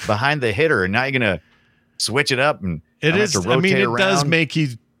the hitter, and now you're gonna switch it up and it is. Have to rotate it around. Does make you.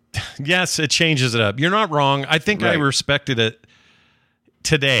 Yes, it changes it up. You're not wrong. I think I respected it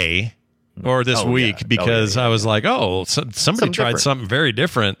today or this week because I was like, somebody tried something very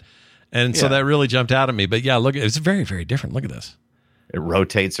different. And so that really jumped out at me. But yeah, look, it's very, very different. Look at this. It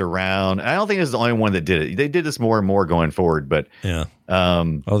rotates around. I don't think it's the only one that did it. They did this more and more going forward, but that I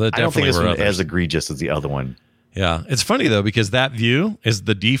don't think this one others. as egregious as the other one. Yeah, it's funny though because that view is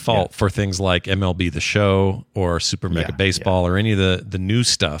the default for things like MLB The Show or Super Mega Baseball or any of the new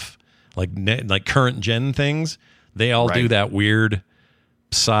stuff like current gen things. They all do that weird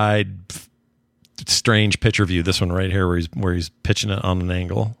side, strange picture view. This one right here where he's pitching it on an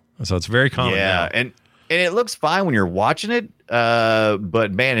angle. So it's very common. Yeah, now. and it looks fine when you're watching it.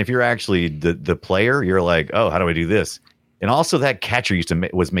 But man, if you're actually the player, you're like, oh, how do I do this? And also that catcher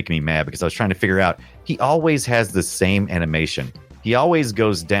was making me mad because I was trying to figure out, he always has the same animation. He always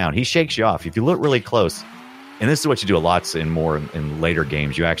goes down. He shakes you off. If you look really close, and this is what you do a lot in later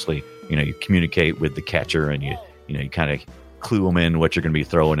games, you actually, you communicate with the catcher and you kind of clue them in what you're going to be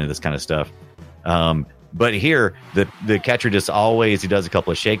throwing and this kind of stuff. But here, the catcher just always, he does a couple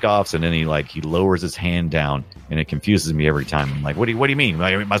of shakeoffs and then he lowers his hand down and it confuses me every time. I'm like, what do you mean?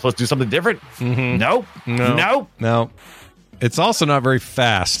 Am I supposed to do something different? Mm-hmm. No. It's also not very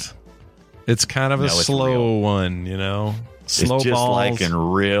fast. It's kind of a slow one, Slow it's just balls. like in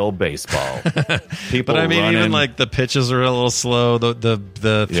real baseball. People but I mean, running. even the pitches are a little slow.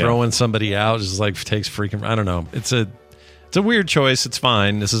 The throwing somebody out just takes freaking. I don't know. It's a weird choice. It's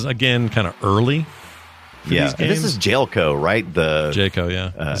fine. This is again kind of early. Yeah, and this is Jailco, right? Jailco,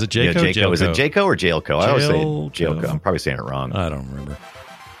 yeah. Is it Jailco? Yeah, Jailco. Is it Jailco or Jailco? I always say Jailco. I'm probably saying it wrong. I don't remember.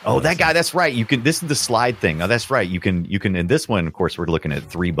 Oh, that guy. That's right. You can. This is the slide thing. Oh, that's right. You can. In this one, of course, we're looking at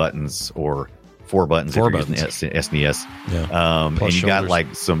 3 buttons or 4 buttons. Four if you're buttons. using SNES. Yeah. And you shoulders.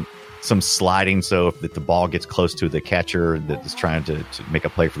 got some sliding. So if the ball gets close to the catcher that is trying to make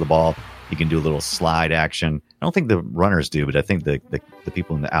a play for the ball, you can do a little slide action. I don't think the runners do, but I think the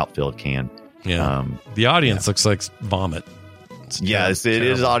people in the outfield can. Yeah. The audience looks like vomit. Yes, it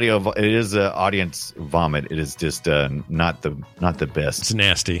is audio. It is audience vomit. It is just not the best. It's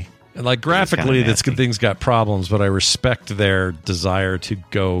nasty. And graphically, this thing's got problems, but I respect their desire to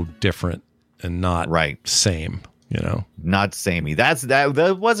go different and not same. Not samey.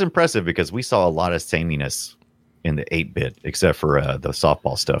 That was impressive because we saw a lot of sameness in the 8-bit, except for the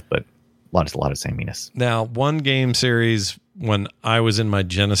softball stuff, but a lot of sameness. Now, one game series when I was in my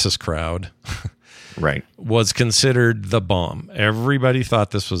Genesis crowd. Right. Was considered the bomb. Everybody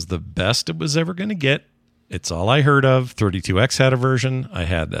thought this was the best it was ever going to get. It's all I heard of. 32X had a version. I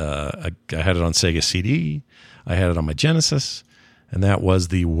had it on Sega CD. I had it on my Genesis. And that was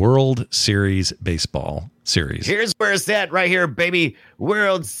the World Series Baseball series. Here's where it's at right here, baby.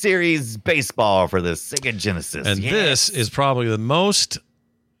 World Series Baseball for the Sega Genesis. And this is probably the most...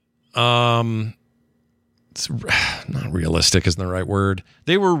 it's not realistic isn't the right word.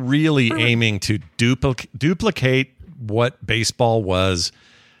 They were really aiming to duplicate what baseball was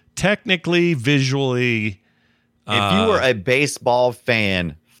technically, visually. If you were a baseball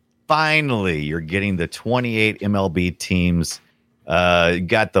fan, finally you're getting the 28 MLB teams. You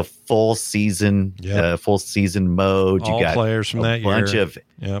got the full season mode. All you got players from that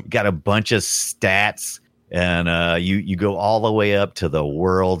year. Got a bunch of stats, and you go all the way up to the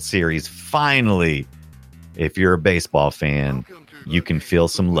World Series. Finally. If you're a baseball fan, you can feel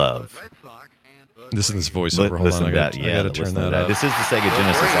some love. Listen to this voiceover. Hold on. I got to turn that up. This is the Sega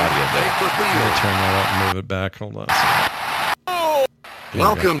Genesis audio. I'm going to turn that up and move it back. Hold on.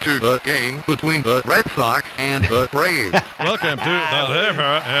 Welcome to the game between the Red Sox and the Braves. Welcome to the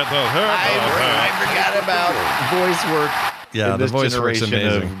I forgot about voice work. Yeah, the voice work's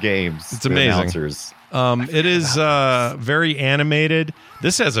amazing. Of games. It's amazing. Announcers. It is very animated.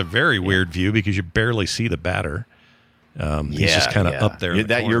 This has a very weird view because you barely see the batter. He's just kind of up there.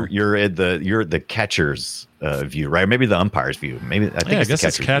 You're at the catcher's view, right? Maybe the umpire's view. Maybe I guess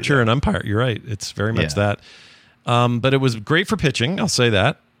it's catcher and umpire. You're right. It's very much that. But it was great for pitching. I'll say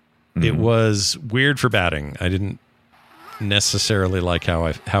that. Mm-hmm. It was weird for batting. I didn't necessarily like how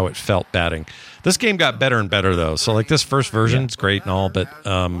it felt batting. This game got better and better though. So this first version is great and all, but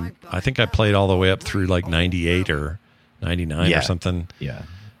I think I played all the way up through 98 or 99 or something. Yeah.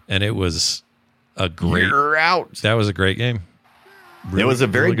 and it was a great. You're out. That was a great game. It was a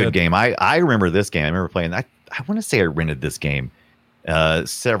very good game. I remember this game. I remember playing. I want to say I rented this game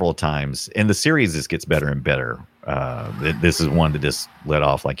several times. In the series, this gets better and better. This is one that just let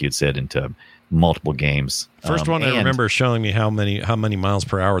off, like you'd said, into multiple games. First one I remember showing me how many miles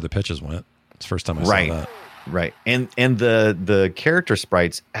per hour the pitches went. It's the first time I saw that. Right. And the character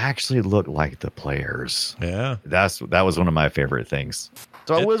sprites actually look like the players. Yeah. That was one of my favorite things.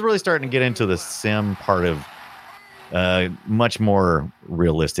 So I was really starting to get into the sim part of much more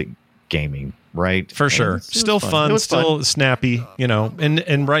realistic gaming, right? For sure. Still fun, still snappy,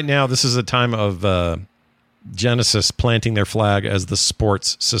 and right now this is a time of Genesis planting their flag as the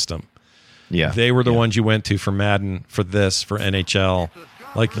sports system. Yeah. They were the ones you went to for Madden, for this, for NHL.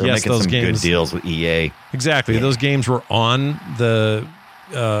 Like, they're yes, those some games. good deals with EA. Exactly. Yeah. Those games were on the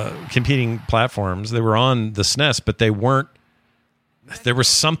competing platforms. They were on the SNES, but they weren't. There was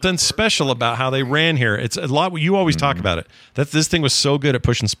something special about how they ran here. It's a lot. You always talk about it. That this thing was so good at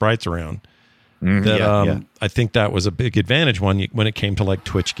pushing sprites around that I think that was a big advantage when it came to like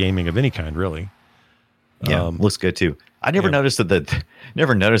Twitch gaming of any kind, really. Yeah, looks good too. I never noticed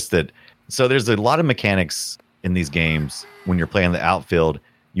that. So there's a lot of mechanics in these games when you're playing the outfield.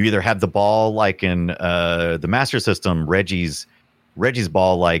 You either have the ball like in the Master System, Reggie's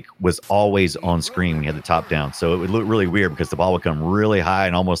ball like was always on screen when you had the top down. So it would look really weird because the ball would come really high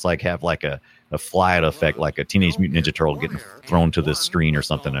and almost like have like a fly out effect, like a Teenage Mutant Ninja Turtle getting thrown to the screen or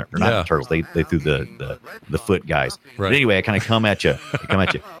something. Or not the turtles, they threw the foot guys. Right. But anyway, I kind of come at you.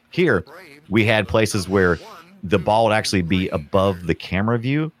 Here, we had places where the ball would actually be above the camera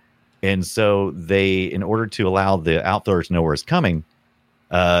view. And so in order to allow the outfielders to know where it's coming,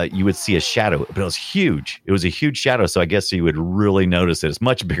 you would see a shadow, but it was huge. It was a huge shadow. So I guess you would really notice it. It's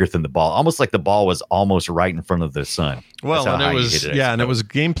much bigger than the ball, almost like the ball was almost right in front of the sun. Well, and it was, and it was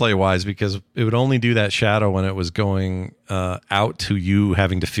gameplay wise because it would only do that shadow when it was going out to you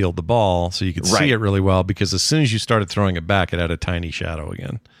having to field the ball. So you could see it really well because as soon as you started throwing it back, it had a tiny shadow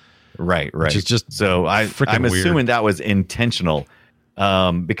again. Right. Which is just so I'm assuming that was intentional.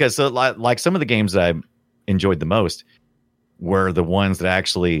 Because like some of the games that I enjoyed the most were the ones that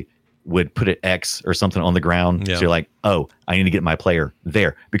actually would put an X or something on the ground. Yeah. So you're like, oh, I need to get my player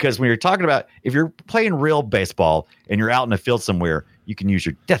there. Because when you're talking about, if you're playing real baseball and you're out in a field somewhere, you can use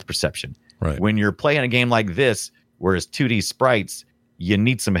your depth perception. Right. When you're playing a game like this, where it's 2D sprites, you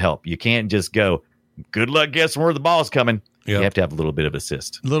need some help. You can't just go, good luck guessing where the ball's coming. Yep. You have to have a little bit of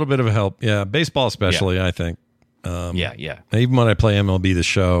assist. A little bit of help. Yeah. Baseball especially, I think. Even when I play MLB The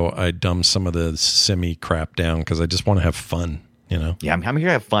Show, I dumb some of the semi crap down because I just want to have fun, Yeah, I'm here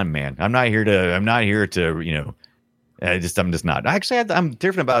to have fun, man. I'm not here to, I'm just not. Actually, I'm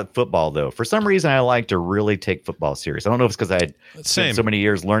different about football, though. For some reason, I like to really take football serious. I don't know if it's because I had spent so many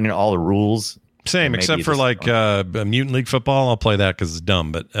years learning all the rules. Same, except for like Mutant League football, I'll play that because it's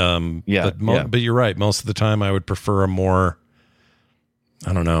dumb. But but you're right. Most of the time, I would prefer a more,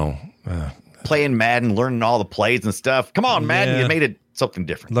 I don't know. Playing Madden, learning all the plays and stuff. Come on, Madden, you made it something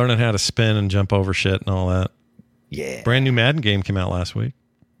different. Learning how to spin and jump over shit and all that. Yeah. Brand new Madden game came out last week.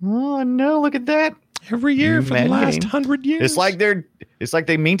 Oh, no, look at that. Every year for the last 100 years. It's like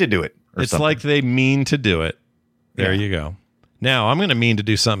they mean to do it. It's something. Like they mean to do it. There you go. Now, I'm going to mean to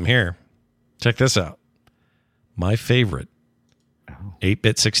do something here. Check this out. My favorite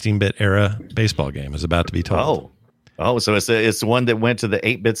 8-bit, 16-bit era baseball game is about to be told. Oh, so it's one that went to the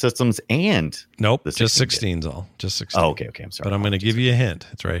 8-bit systems and nope, just 16's all. Just 16. Oh, okay, I'm sorry. But I'm going to give you a hint.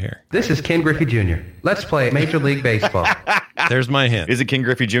 It's right here. This is Ken Griffey Jr. Let's play Major League Baseball. There's my hint. Is it Ken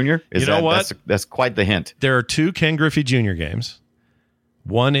Griffey Jr.? You know what? That's quite the hint. There are two Ken Griffey Jr. games.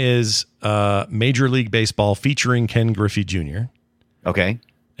 One is Major League Baseball featuring Ken Griffey Jr. Okay.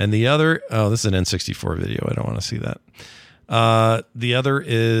 And the other, this is an N64 video. I don't want to see that. The other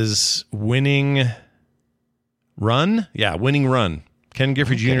is Winning Run? Yeah, Winning Run. Ken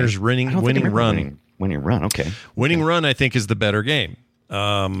Griffey Jr.'s Winning Run. Winning Run, okay. Winning Run, I think, is the better game.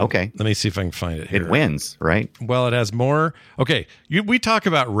 Okay. Let me see if I can find it here. It wins, right? Well, it has more. Okay, we talk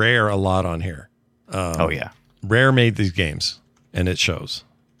about Rare a lot on here. Rare made these games, and it shows.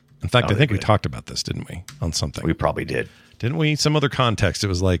 In fact, I think we talked about this, didn't we, on something? We probably did. Didn't we? Some other context. It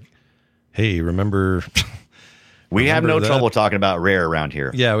was like, hey, remember... We have no trouble talking about Rare around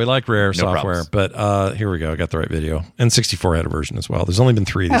here. Yeah, we like Rare software. But here we go. I got the right video. N64 had a version as well. There's only been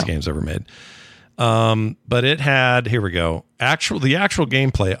 3 of these games ever made. But it had, here we go. The actual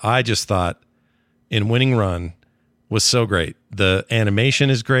gameplay, I just thought in Winning Run was so great. The animation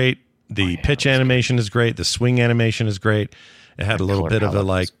is great. The pitch animation is great. The swing animation is great. It had a little bit of a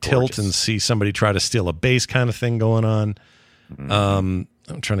like tilt and see somebody try to steal a base kind of thing going on.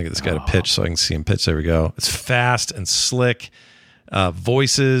 I'm trying to get this guy to pitch so I can see him pitch. There we go. It's fast and slick.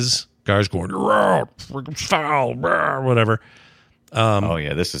 Voices. Guys going, freaking foul, whatever.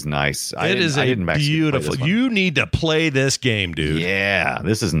 This is nice. It is a beautiful. You need to play this game, dude. Yeah,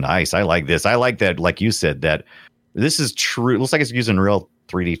 this is nice. I like this. I like that, like you said, that this is true. It looks like it's using real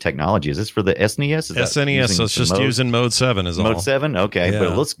 3D technology. Is this for the SNES? SNES, so it's just using Mode 7 is all. Mode 7? Okay, but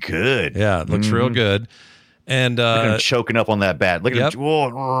it looks good. Yeah, it looks real good. And look at him choking up on that bat. Look at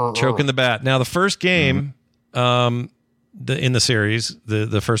him choking the bat. Now, the first game in the series,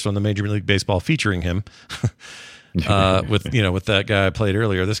 the first one, the Major League Baseball featuring him, with that guy I played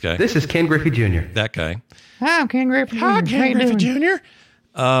earlier, this guy. This is Ken Griffey Jr. That guy. Hi, I'm Ken Griffey Jr. Hi, Ken Griffey Jr.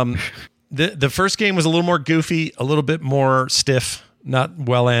 The first game was a little more goofy, a little bit more stiff, not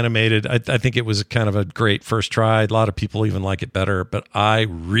well animated. I think it was kind of a great first try. A lot of people even like it better, but I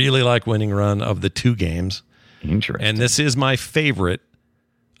really like Winning Run of the two games. Interesting. And this is my favorite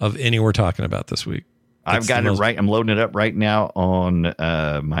of any we're talking about this week. I've got it right. I'm loading it up right now on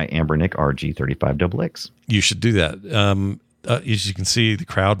my Ambernick RG35XX. You should do that. As you can see, the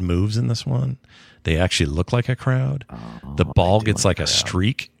crowd moves in this one. They actually look like a crowd. The ball gets like a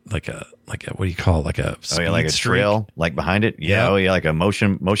streak, like a what do you call it? Like a like a trail, like behind it. Yeah, like a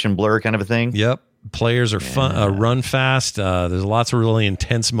motion blur kind of a thing. Yep. Players are fun, run fast. There's lots of really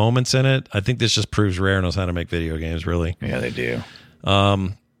intense moments in it. I think this just proves Rare knows how to make video games. Really. Yeah, they do.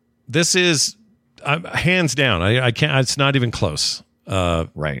 This is hands down. I can't. It's not even close.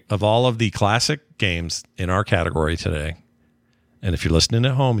 Right. Of all of the classic games in our category today, and if you're listening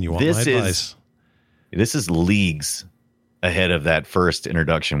at home and you want my advice. This is leagues ahead of that first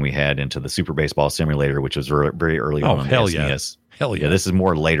introduction we had into the Super Baseball Simulator, which was very early on. Hell the yeah. SNES. Hell yeah. This is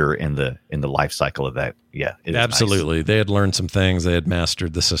more later in the life cycle of that. Yeah, absolutely. Nice. They had learned some things. They had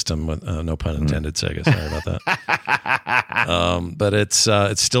mastered the system with no pun intended, Sega. Sorry about that. But it's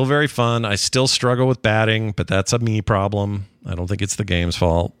still very fun. I still struggle with batting, but that's a me problem. I don't think it's the game's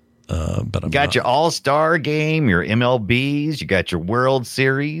fault. But you got your All-Star game, your MLBs, you got your World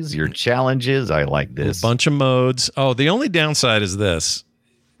Series, your challenges. I like this. A bunch of modes. Oh, the only downside is this.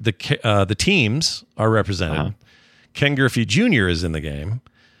 The teams are represented. Ken Griffey Jr. is in the game.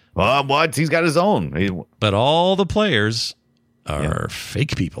 What? He's got his own. But all the players are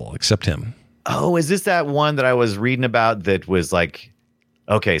fake people except him. Oh, is this that one that I was reading about that was like,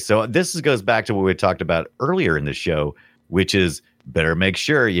 okay, so this goes back to what we talked about earlier in the show, which is better make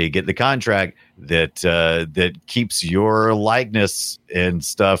sure you get the contract that keeps your likeness and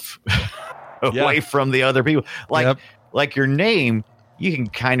stuff away from the other people. Like your name, you can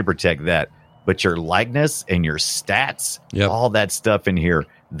kind of protect that, but your likeness and your stats, all that stuff in here,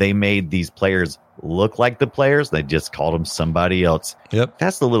 they made these players look like the players. They just called them somebody else. Yep.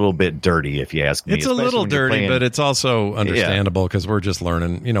 That's a little bit dirty if you ask me. It's a little dirty, but it's also understandable because we're just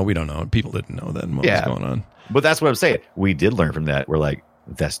learning. We don't know. People didn't know then what was going on. But that's what I'm saying. We did learn from that. We're like,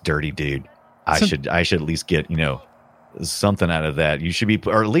 that's dirty, dude. I should at least get, something out of that. You should be,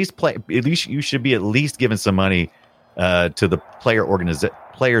 or at least play. At least you should be at least giving some money to the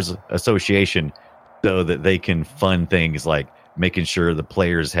Players Association so that they can fund things like making sure the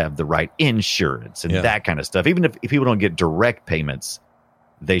players have the right insurance and that kind of stuff. Even if people don't get direct payments,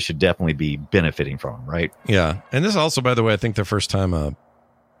 they should definitely be benefiting from them, right? Yeah. And this also, by the way, I think the first time a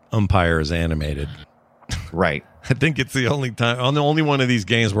umpire is animated. Right. I think it's the only time on the only one of these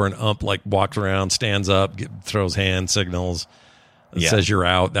games where an ump like walks around, stands up, throws hand signals, says you're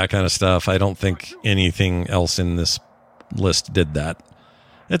out, that kind of stuff. I don't think anything else in this list did that.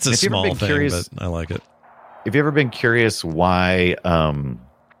 It's a small thing, but I like it. Have you ever been curious why?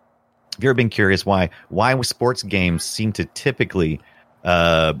 Why sports games seem to typically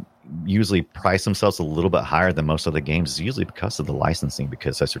usually price themselves a little bit higher than most other games? It's usually because of the licensing,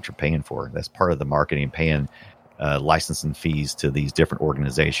 because that's what you're paying for. That's part of the marketing, paying licensing fees to these different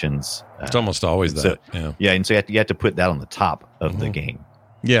organizations. It's almost always that. And so you have to put that on the top of the game.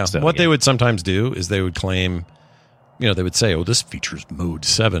 Yeah. So, what they would sometimes do is they would claim, they would say, "Oh, this features Mode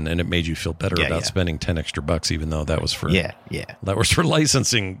 7," and it made you feel better about spending $10 extra, even though that was for that was for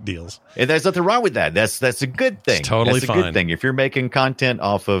licensing deals. And there's nothing wrong with that. That's a good thing. It's totally that's a good thing. If you're making content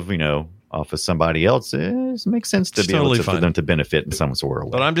off of somebody else, it makes sense to be able for them to benefit in some sort of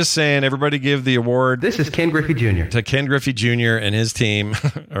way. But I'm just saying, everybody give the award. This is Ken Griffey Jr. to Ken Griffey Jr. and his team,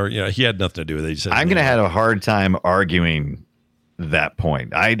 or he had nothing to do with it. I'm going to have a hard time arguing that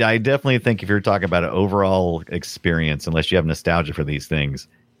point. I definitely think if you're talking about an overall experience, unless you have nostalgia for these things,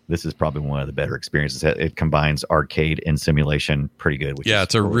 this is probably one of the better experiences. It combines arcade and simulation pretty good.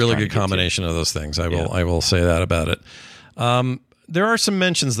 It's a really good combination of those things. I will say that about it. There are some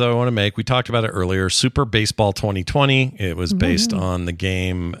mentions, though, I want to make. We talked about it earlier. Super Baseball 2020. It was based on the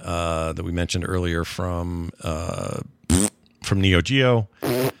game that we mentioned earlier from Neo Geo.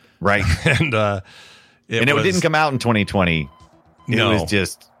 Right. And it didn't come out in 2020. It was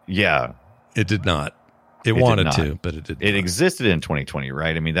just, It did not. It wanted to, but it did not. It existed in 2020,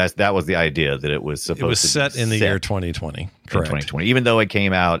 right? I mean, that was the idea, that it was supposed to be set in the year 2020. Correct. 2020, even though it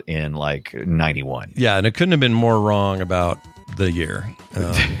came out in like 91. Yeah, and it couldn't have been more wrong about the year.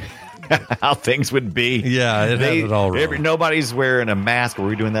 How things would be. Yeah, had it all wrong. Nobody's wearing a mask. Were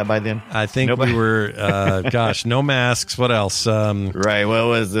we doing that by then? I think we were, no masks. What else? Right. What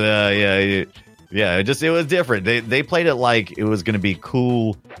was, it was different. They played it like it was going to be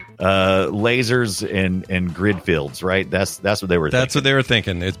cool lasers and grid fields, right? That's what they were thinking. That's what they were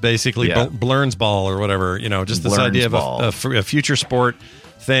thinking. It's basically Blurns Ball or whatever, just this idea of a future sport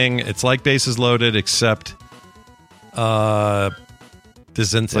thing. It's like Bases Loaded, except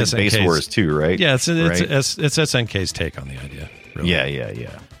this it's like Base Wars 2, right? Yeah, it's SNK's take on the idea. Really.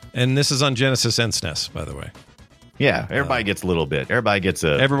 Yeah. And this is on Genesis and SNES, by the way. Yeah, everybody gets a little bit. Everybody gets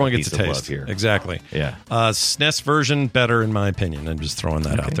a taste love here. Exactly. Yeah. SNES version better in my opinion. I'm just throwing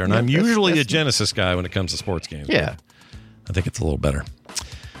that out there. And I'm usually a Genesis guy when it comes to sports games. Yeah. I think it's a little better.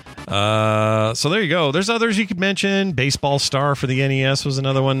 So there you go. There's others you could mention. Baseball Star for the NES was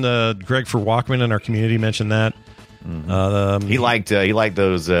another one. Greg for Walkman in our community mentioned that. Mm-hmm. He liked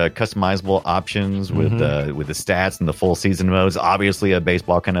those customizable options with the stats and the full season modes. Obviously, a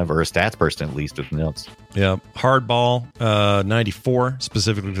baseball kind of, or a stats person at least with notes. Yeah, Hardball 94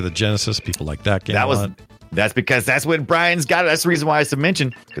 specifically for the Genesis. People like that game. That's because that's what Brian's got. That's the reason why it's a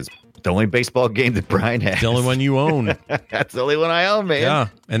mention, because the only baseball game that Brian has. The only one you own. That's the only one I own, man. Yeah,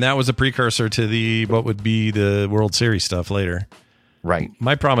 and that was a precursor to what would be the World Series stuff later. Right.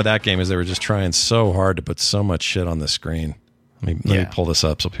 My problem with that game is they were just trying so hard to put so much shit on the screen. Let me pull this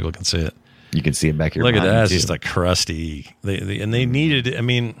up so people can see it. You can see it back here. Look at that. It's just a crusty. And they needed, I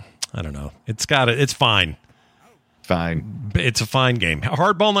mean, I don't know. It's fine. Fine. It's a fine game.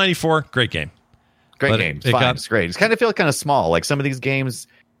 Hardball 94, great game. Great game. It's great. It's kind of feel kind of small. Like some of these games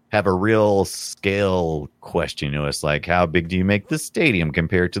have a real scale question. It's like, how big do you make the stadium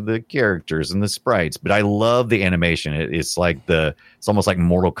compared to the characters and the sprites? But I love the animation. It's like it's almost like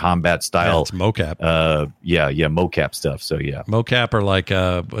Mortal Kombat style. Yeah, it's mocap. Mocap stuff. So yeah, mocap or like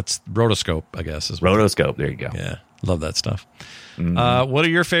what's rotoscope? I guess is rotoscope. There you go. Yeah, love that stuff. What are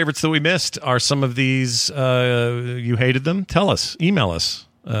your favorites that we missed? Are some of these you hated them? Tell us. Email us.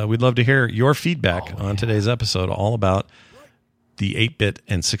 We'd love to hear your feedback on today's episode, all about the 8-bit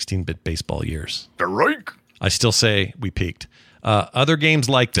and 16-bit baseball years. I still say we peaked. Other games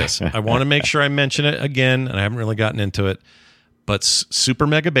like this, I want to make sure I mention it again, and I haven't really gotten into it, but Super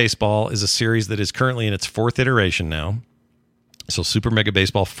Mega Baseball is a series that is currently in its 4th iteration now. So Super Mega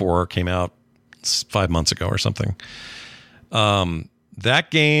Baseball 4 came out 5 months ago or something.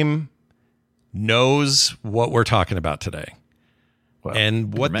 That game knows what we're talking about today. Well,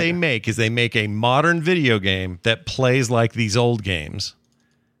 and what they make is they make a modern video game that plays like these old games,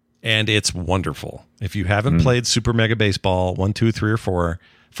 and it's wonderful. If you haven't played Super Mega Baseball 1, 2, 3, or 4,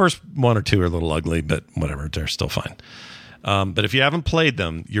 first 1 or 2 are a little ugly, but whatever, they're still fine. But if you haven't played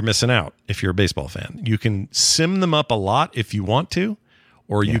them, you're missing out if you're a baseball fan. You can sim them up a lot if you want to,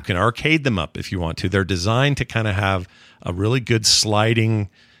 or you can arcade them up if you want to. They're designed to kind of have a really good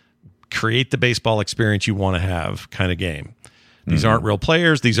sliding, create the baseball experience you want to have kind of game. These aren't real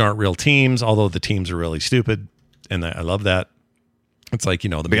players. These aren't real teams, although the teams are really stupid. And I love that. It's like,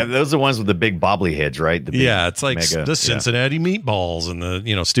 those are the ones with the big bobbly heads, right? It's like the Cincinnati Meatballs and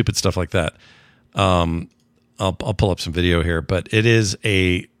the, stupid stuff like that. I'll pull up some video here, but it is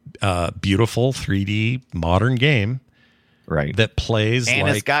a beautiful 3D modern game. Right. That plays and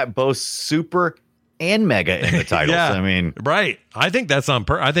it's got both Super and Mega in the titles. Yeah, I mean, right. I think that's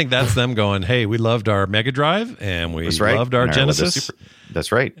I think that's them going, hey, we loved our Mega Drive and we loved our Genesis.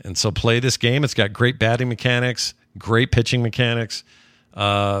 That's right. And so play this game. It's got great batting mechanics, great pitching mechanics.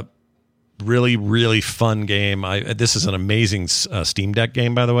 Really, really fun game. This is an amazing Steam Deck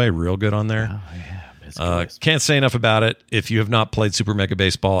game, by the way. Real good on there. Oh, yeah. Can't say enough about it. If you have not played Super Mega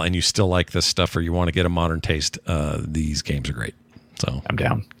Baseball and you still like this stuff or you want to get a modern taste, these games are great. So I'm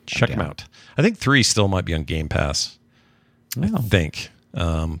down. Check them out. I think 3 still might be on Game Pass. I think.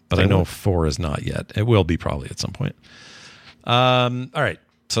 But I know 4 is not yet. It will be probably at some point. All right.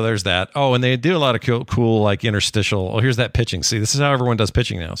 So there's that. Oh, and they do a lot of cool like interstitial. Oh, here's that pitching. See, this is how everyone does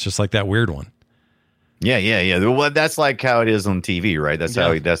pitching now. It's just like that weird one. Yeah. Well, that's like how it is on TV, right? That's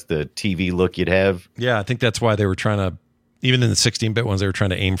that's the TV look you'd have. Yeah, I think that's why they were trying to, even in the 16-bit ones, they were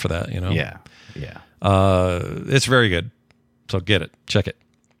trying to aim for that, Yeah. It's very good. So get it. Check it.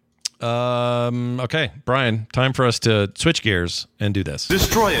 Okay, Brian, time for us to switch gears and do this.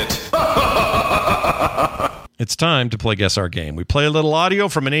 Destroy it. It's time to play Guess Our Game. We play a little audio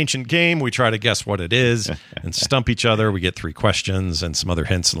from an ancient game. We try to guess what it is and stump each other. We get 3 questions and some other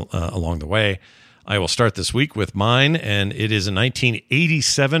hints along the way. I will start this week with mine, and it is a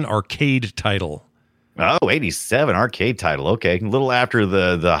 1987 arcade title. Oh, 87 arcade title. Okay. A little after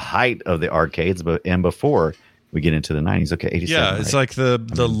the height of the arcades, and before we get into the 90s. Okay, 87. Yeah, it's like the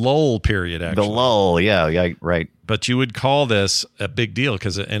lull period, actually. The lull, yeah, right. But you would call this a big deal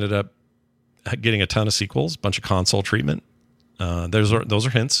because it ended up getting a ton of sequels, bunch of console treatment. Those are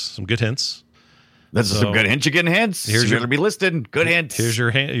hints, some good hints. That's some good hints. You're getting hints. You're going to be listed. Good hints. Here's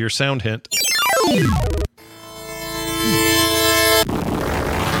your sound hint.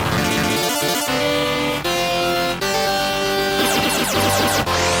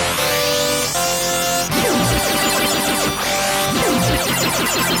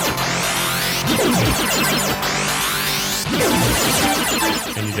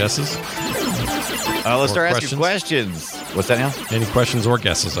 Any guesses? Let's start asking questions. What's that now? Any questions or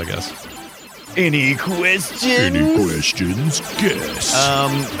guesses, I guess. Any questions? Any questions? Guess.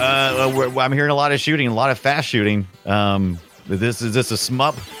 I'm hearing a lot of shooting, a lot of fast shooting. Is this a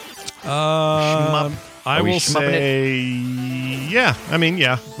shmup? Shmup? I will say, yeah. I mean,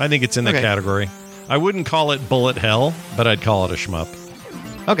 yeah. I think it's in that category. I wouldn't call it bullet hell, but I'd call it a shmup.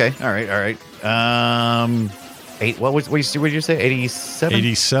 Okay. All right. What did you say? 87?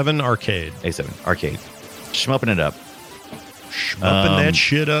 87 arcade. 87 arcade. Shmupping it up. Shmupping that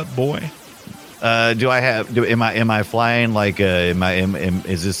shit up, boy. Am I flying like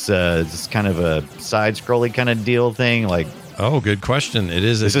is this kind of a side scrolling kind of deal thing? Like, oh, good question. It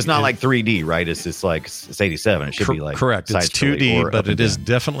is. This is not like 3D, right? It's just like it's 87. It should be like correct. It's 2D, but it is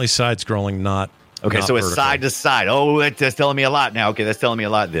definitely side scrolling, not. Okay, so it's side to side. Oh, that's telling me a lot now. Okay, that's telling me a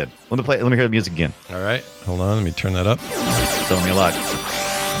lot then. Let me hear the music again. All right. Hold on. Let me turn that up. It's telling me a lot.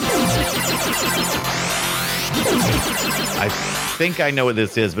 I think I know what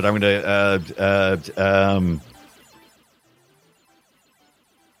this is, but I'm going to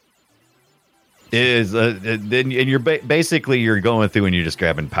then you're basically you're going through and you're just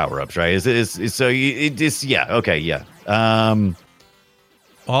grabbing power-ups, right?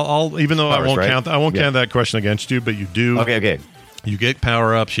 I'll even though powers, I won't count that question against you, but you do. Okay. You get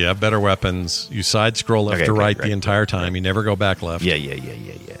power ups. You have better weapons. You side scroll left to right the entire time. You never go back left. Yeah.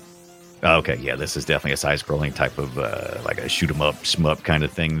 Okay, yeah, this is definitely a side scrolling type of like a shoot 'em up, shmup kind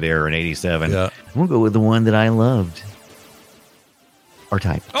of thing there in 87. Yeah, we'll go with the one that I loved.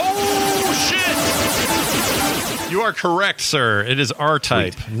 R-Type. Oh shit! You are correct, sir. It is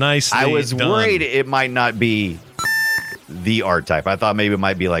R-Type. Nicely I was done. worried it might not be the R-Type. I thought maybe it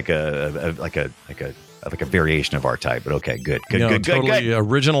might be like a variation of R-Type, but okay, good. Totally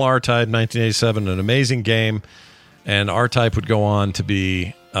original R-Type, 1987, an amazing game, and R-Type would go on to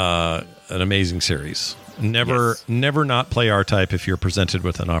be an amazing series. Never not play R-Type if you're presented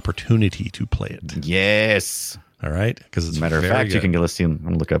with an opportunity to play it. Yes. All right, because as a matter of fact, you can let's see. I'm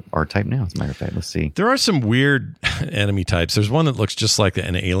gonna look up R-Type now. As a matter of fact, let's see. There are some weird enemy types. There's one that looks just like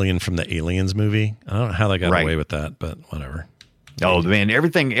an alien from the Aliens movie. I don't know how they got away with that, but whatever. Oh man,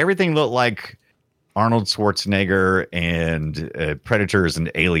 everything looked like Arnold Schwarzenegger and Predators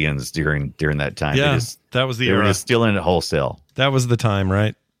and Aliens during that time. Yeah, that was the era. They were just stealing it wholesale. That was the time,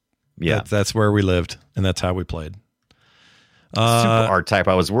 right? Yeah, that's where we lived, and that's how we played. Super R-Type.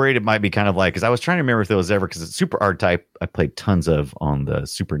 I was worried it might be kind of like, because I was trying to remember if there was ever, because it's Super R-Type I played tons of on the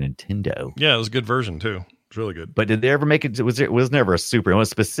Super Nintendo. Yeah, it was a good version too. It's really good. But did they ever make it? It was never a Super. It was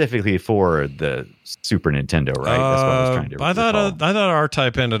specifically for the Super Nintendo, right? That's what I was trying to. I thought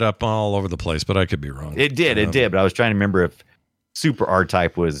R-Type ended up all over the place, but I could be wrong. It did. But I was trying to remember if Super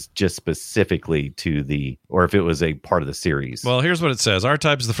R-Type was just specifically to or if it was a part of the series. Well, here's what it says.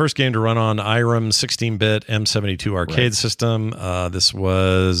 R-Type is the first game to run on IREM 16-bit M72 arcade system. This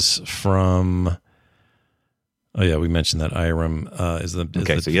was from... Oh, yeah, we mentioned that IREM is the...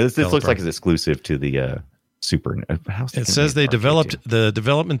 This looks like it's exclusive to the Super... It says the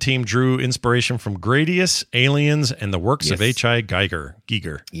development team drew inspiration from Gradius, Aliens, and the works of H.I.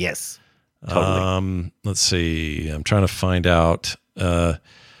 Giger. Yes. Totally. Let's see. I'm trying to find out.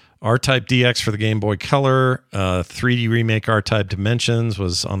 R-Type DX for the Game Boy Color. 3D remake R-Type Dimensions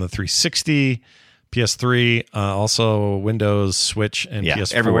was on the 360, PS3, also Windows, Switch, and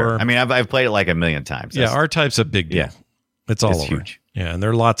PS4. Everywhere. I mean, I've played it like a million times. R-Type's a big deal. Yeah, it's all over. Huge. Yeah, and there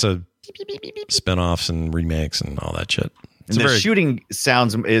are lots of spinoffs and remakes and all that shit. And the shooting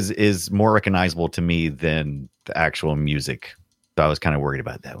sounds is more recognizable to me than the actual music. So I was kind of worried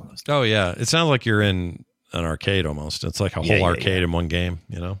about that one. Oh yeah, it sounds like you're in an arcade almost. It's like a whole arcade in one game,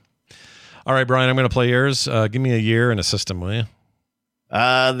 you know? All right, Brian, I'm going to play yours. Give me a year and a system, will you?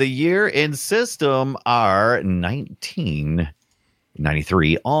 The year and system are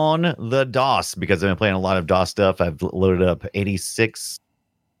 1993 on the DOS, because I've been playing a lot of DOS stuff. I've loaded up 86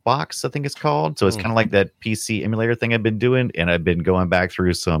 Box, I think it's called. So it's kind of like that PC emulator thing I've been doing, and I've been going back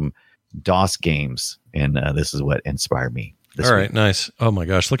through some DOS games, and this is what inspired me. All right, nice. Oh my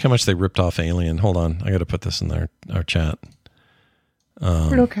gosh, look how much they ripped off Alien. Hold on, I got to put this in our chat.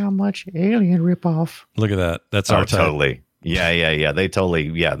 Look how much Alien rip off. Look at that. That's our type. Totally. Yeah. They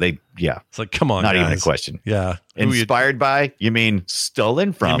totally. It's like, come on, not guys. even a question. Yeah. Inspired by? You mean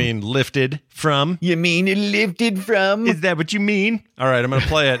stolen from? You mean lifted from? You mean lifted from? Is that what you mean? All right, I'm going to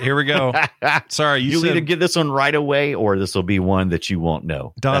play it. Here we go. Sorry, you'll either get this one right away, or this will be one that you won't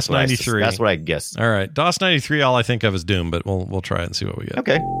know. DOS 93. That's what I guess. All right, DOS 93. All I think of is Doom, but we'll try it and see what we get.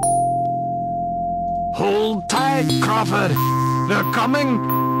 Okay. Hold tight, Crawford. They're coming.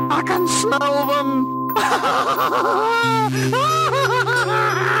 I can smell them.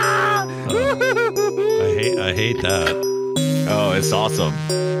 I hate that. Oh, it's awesome.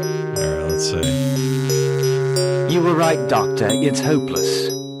 All right, let's see. You were right, Doctor. It's hopeless.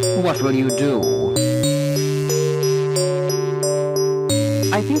 What will you do?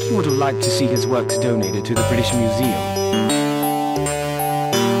 I think he would have liked to see his works donated to the British Museum.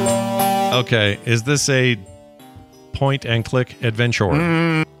 Okay, is this a point and click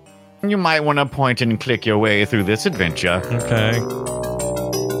adventure? You might want to point and click your way through this adventure. Okay.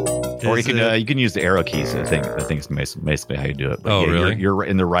 Or you can use the arrow keys. I think it's basically how you do it. But really? You're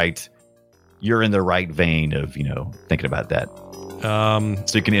in the right. You're in the right vein of thinking about that.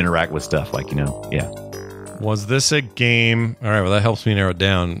 So you can interact with stuff like Was this a game? All right, well that helps me narrow it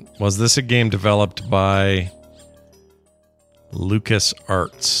down. Was this a game developed by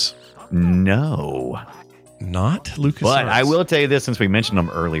LucasArts? No. Not LucasArts. But I will tell you this, since we mentioned them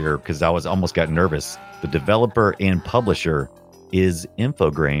earlier, because I almost got nervous. The developer and publisher is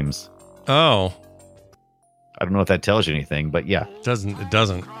Infogrames. Oh. I don't know if that tells you anything, but yeah. It doesn't.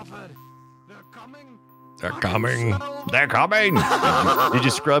 They're coming. They're coming. Did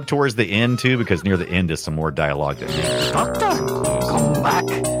you scrub towards the end too? Because near the end is some more dialogue. Doctor, come back.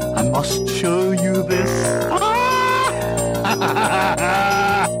 I must show you this.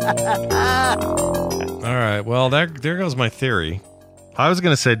 All right. Well, there goes my theory. I was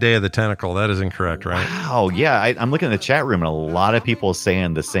going to say Day of the Tentacle. That is incorrect, right? Wow. Yeah. I'm looking at the chat room, and a lot of people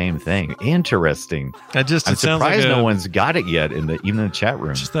saying the same thing. Interesting. I'm surprised no one's got it yet even in the chat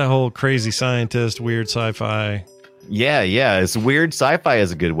room. Just that whole crazy scientist, weird sci-fi. Yeah. It's weird sci-fi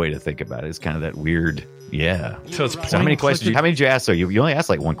is a good way to think about it. It's kind of that weird. Yeah. So it's how many questions? How many did you ask? So you only asked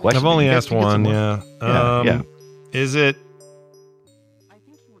like one question. I've only asked one. Yeah. Yeah. Is it?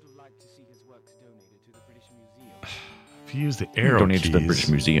 If you use the arrow donate keys. to the British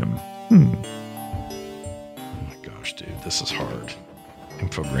Museum. Oh my gosh, dude, this is hard.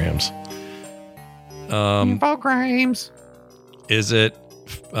 Infogrames. Infogrames. Is it?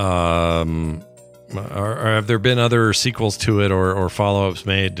 Or have there been other sequels to it or follow-ups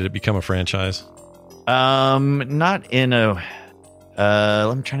made? Did it become a franchise? Not in a.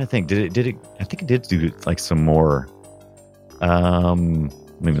 I'm trying to think. Did it? I think it did do like some more. Let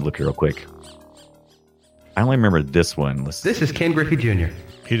me look here real quick. I only remember this one. This is Ken Griffey Jr.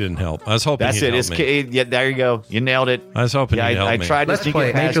 He didn't help. I was hoping that's he'd it. help me. Yeah, there you go. You nailed it. I was hoping he'd help me. I tried to Let's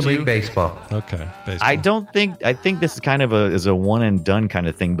play Major League Baseball. Okay. Baseball. I think this is kind of a one and done kind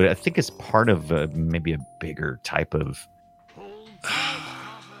of thing, but I think it's part of maybe a bigger type of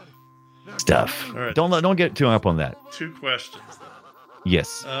stuff. All right. Don't get too hung up on that. 2 questions.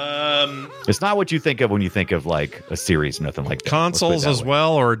 Yes. It's not what you think of when you think of like a series, nothing like that. Consoles as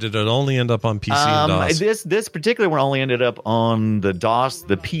well, or did it only end up on PC and DOS? This particular one only ended up on the DOS,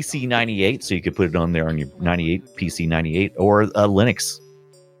 the PC 98, so you could put it on there on your 98 PC 98 or Linux.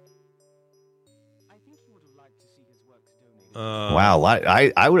 Wow,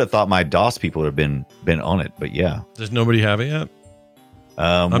 I would have thought my DOS people would have been on it, but yeah. Does nobody have it yet?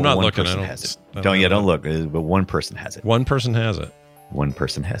 I'm not looking. Don't look. But one person has it. One person has it. One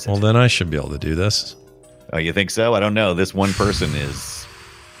person has it. Well, then I should be able to do this. Oh, you think so? I don't know. This one person is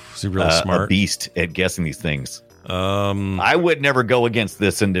he really smart? A beast at guessing these things. I would never go against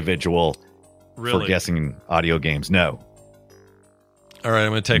this individual for guessing audio games. No. All right,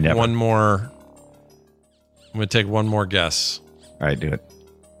 I'm going to take one more. I'm going to take one more guess. All right, do it.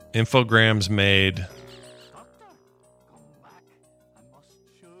 Infogrames made.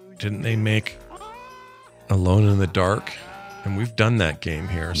 Didn't they make Alone in the Dark? And we've done that game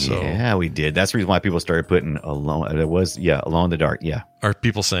here. So yeah, we did. That's the reason why people started putting Alone. It was Alone in the Dark. Yeah. Are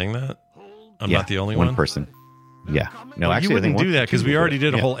people saying that? I'm not the only one person. Yeah. No, well, actually, you wouldn't I think do that because we already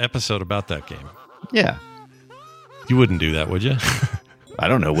did a yeah. whole episode about that game. Yeah. You wouldn't do that, would you? I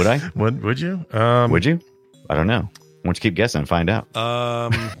don't know. Would I? Would you? Would you? I don't know. Why don't you keep guessing and find out?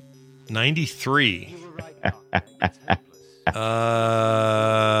 93.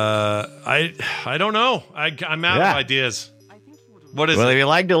 I don't know. I'm out of ideas. What is well, it? if you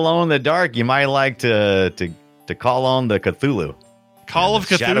like to Alone in the Dark, you might like to call on the Cthulhu. Call of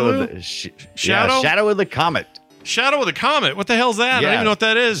Cthulhu? Shadow of the Comet. Shadow of the Comet? What the hell's that? I don't even know what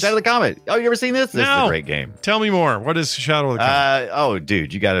that is. Shadow of the Comet. Oh, you ever seen this? This is a great game. Tell me more. What is Shadow of the Comet? Oh,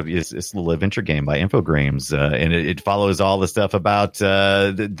 dude, you got to. It's a little adventure game by Infogrames, and it follows all the stuff about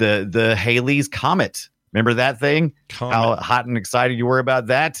the Halley's Comet. Remember that thing? Comet. How hot and excited you were about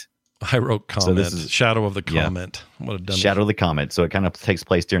that? I wrote Comet. So this is Shadow of the Comet. What a dummy. Shadow of the Comet. So it kind of takes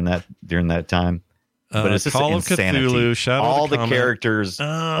place during that time. But it's just Call insanity. of Cthulhu, Shadow all of the Comet. characters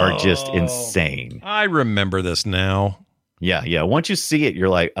are just insane. I remember this now. Yeah. Once you see it, you're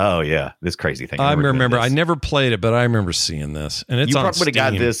like, oh yeah, this crazy thing. I remember. I never played it, but I remember seeing this, and it's you on probably would Steam.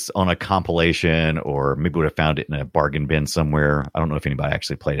 have got this on a compilation, or maybe would have found it in a bargain bin somewhere. I don't know if anybody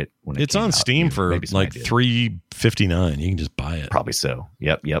actually played it when It's on Steam for like $3.59. You can just buy it. Probably so.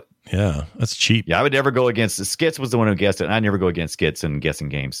 Yep. Yeah, that's cheap. Yeah, I would never go against Skits. Was the one who guessed it. And I never go against Skits in guessing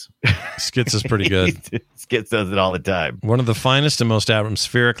games. Skits is pretty good. Skits does it all the time. One of the finest and most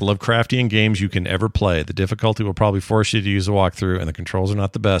atmospheric Lovecraftian games you can ever play. The difficulty will probably force you to use a walkthrough, and the controls are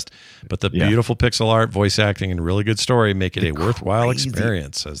not the best. But the beautiful pixel art, voice acting, and really good story make it a worthwhile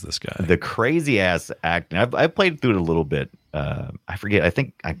experience, says this guy. The crazy ass acting. I played through it a little bit. I forget. I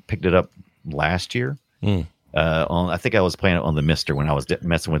think I picked it up last year. I think I was playing it on the Mister when I was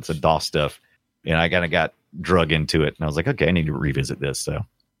messing with the DOS stuff, and I kind of got drug into it, and I was like, okay, I need to revisit this. So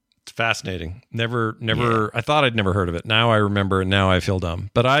it's fascinating. Never. I thought I'd never heard of it. Now I remember, and now I feel dumb.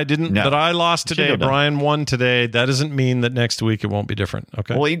 But I didn't. No. But I lost today. Dumb. Brian won today. That doesn't mean that next week it won't be different.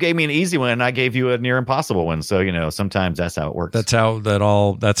 Okay. Well, you gave me an easy one, and I gave you a near impossible one. So sometimes that's how it works. That's how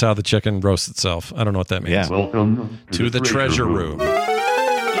the chicken roasts itself. I don't know what that means. Yeah. Welcome to the treasure room.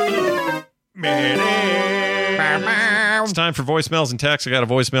 It's time for voicemails and texts. I got a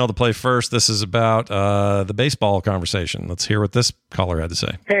voicemail to play first. This is about the baseball conversation. Let's hear what this caller had to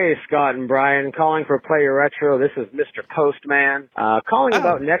say. Hey, Scott and Brian. Calling for Player Retro. This is Mr. Postman. Calling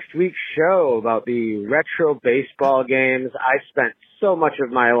about next week's show about the retro baseball games. I spent so much of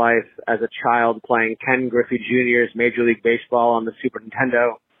my life as a child playing Ken Griffey Jr.'s Major League Baseball on the Super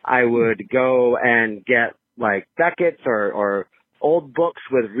Nintendo. I would go and get like Beckett's or old books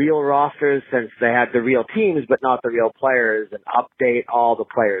with real rosters, since they had the real teams but not the real players, and update all the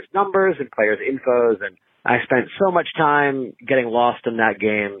players' numbers and players' infos. And I spent so much time getting lost in that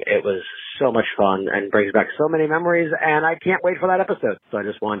game. It was so much fun and brings back so many memories, and I can't wait for that episode. So I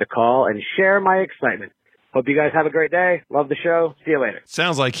just wanted to call and share my excitement. Hope you guys have a great day. Love the show. See you later.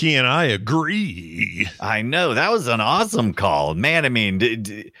 Sounds like he and I agree. I know. That was an awesome call. Man, I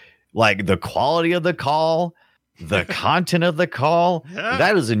mean, like the quality of the call, the content of the call,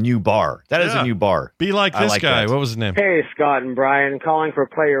 that is a new bar. That is a new bar. Be like this guy. What was his name? Hey, Scott and Brian. Calling for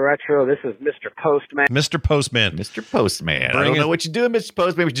Player Retro. This is Mr. Postman. Mr. Postman. Mr. Postman. I don't know what you're doing, Mr.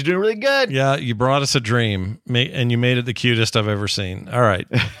 Postman, but you're doing really good. Yeah, you brought us a dream, and you made it the cutest I've ever seen. All right.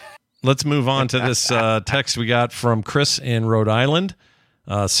 Let's move on to this text we got from Chris in Rhode Island.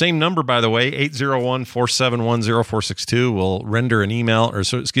 Same number, by the way, 801-471-0462. We'll render an email, a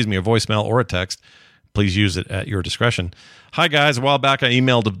voicemail or a text. Please use it at your discretion. Hi, guys. A while back, I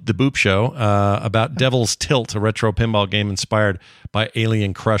emailed the Boop Show about Devil's Tilt, a retro pinball game inspired by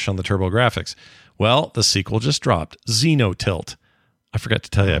Alien Crush on the TurboGrafx. Well, the sequel just dropped, Xeno Tilt. I forgot to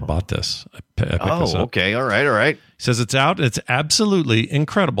tell you I bought this. I picked this up. Okay. All right. He says it's out. It's absolutely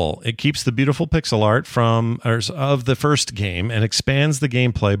incredible. It keeps the beautiful pixel art of the first game and expands the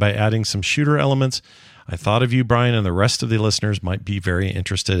gameplay by adding some shooter elements. I thought of you, Brian, and the rest of the listeners might be very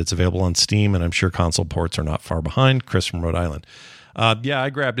interested. It's available on Steam, and I'm sure console ports are not far behind. Chris from Rhode Island. I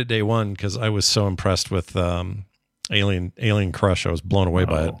grabbed it day one because I was so impressed with Alien Crush. I was blown away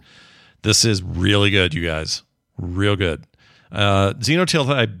by it. This is really good, you guys. Real good. Xeno Tilt,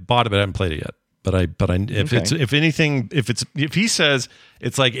 I bought it, but I haven't played it yet. If he says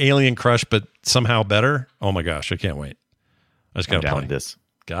it's like Alien Crush, but somehow better, oh my gosh, I can't wait. I just gotta play this.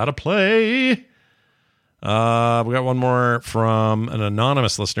 Gotta play. We got one more from an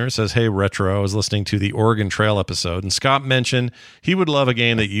anonymous listener. It says, hey, Retro, I was listening to the Oregon Trail episode, and Scott mentioned he would love a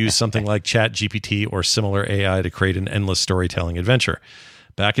game that used something like ChatGPT or similar AI to create an endless storytelling adventure.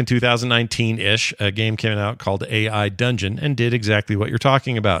 Back in 2019-ish, a game came out called AI Dungeon and did exactly what you're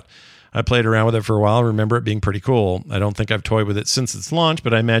talking about. I played around with it for a while. I remember it being pretty cool. I don't think I've toyed with it since its launch,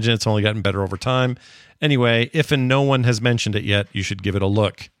 but I imagine it's only gotten better over time. Anyway, if and no one has mentioned it yet, you should give it a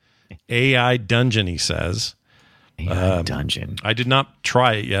look. AI Dungeon, he says. AI Dungeon. I did not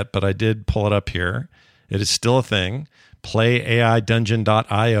try it yet, but I did pull it up here. It is still a thing.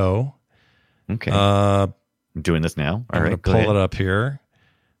 PlayAIDungeon.io. Okay. I'm doing this now. I'm going to pull it up here.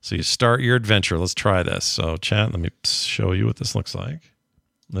 So you start your adventure. Let's try this. So chat, let me show you what this looks like.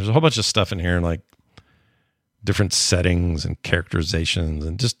 There's a whole bunch of stuff in here, like different settings and characterizations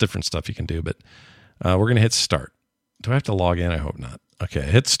and just different stuff you can do. But we're going to hit start. Do I have to log in? I hope not. Okay,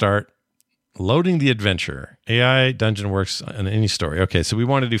 hit start. Loading the adventure. AI Dungeon works in any story. Okay, so we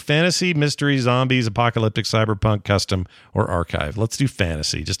want to do fantasy, mystery, zombies, apocalyptic, cyberpunk, custom, or archive. Let's do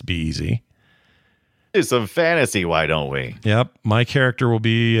fantasy just to be easy. Do some fantasy, why don't we? Yep. My character will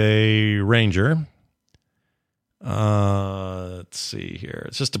be a ranger. Let's see here.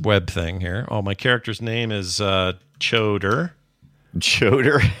 It's just a web thing here. Oh, my character's name is Choder.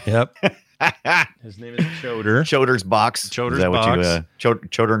 Choder? Yep. His name is Choder. Choder's box. Choder's is that box. What you,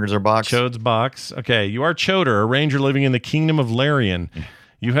 Choder's box? Chode's box. Okay, you are Choder, a ranger living in the kingdom of Larian.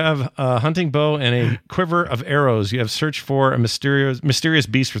 You have a hunting bow and a quiver of arrows. You have searched for a mysterious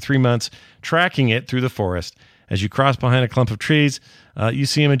beast for 3 months, tracking it through the forest. As you cross behind a clump of trees, you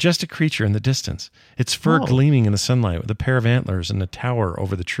see a majestic creature in the distance. Its fur gleaming in the sunlight with a pair of antlers and a tower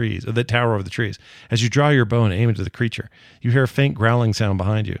over the trees. As you draw your bow and aim into the creature, you hear a faint growling sound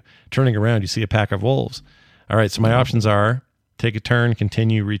behind you. Turning around, you see a pack of wolves. All right, so my options are take a turn,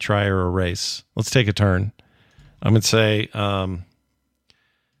 continue, retry, or erase. Let's take a turn. I'm going to say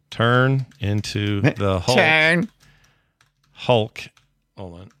turn into the Hulk. Turn. Hulk.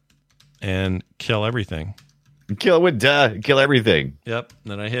 Hold on. And kill everything. Kill everything. Yep.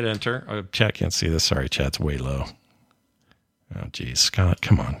 Then I hit enter. Oh, chat can't see this. Sorry, chat's way low. Oh, geez. Scott,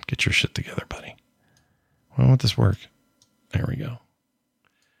 come on. Get your shit together, buddy. Why won't this work? There we go.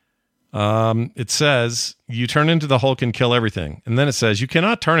 It says you turn into the Hulk and kill everything. And then it says you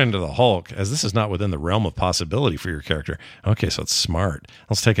cannot turn into the Hulk as this is not within the realm of possibility for your character. Okay, so it's smart.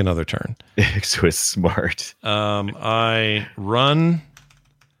 Let's take another turn. So it's smart. I run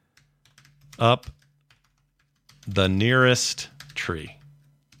up the nearest tree.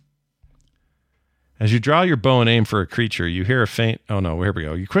 As you draw your bow and aim for a creature, you hear a faint... Oh, no, here we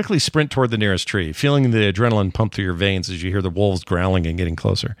go. You quickly sprint toward the nearest tree, feeling the adrenaline pump through your veins as you hear the wolves growling and getting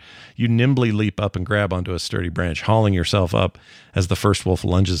closer. You nimbly leap up and grab onto a sturdy branch, hauling yourself up as the first wolf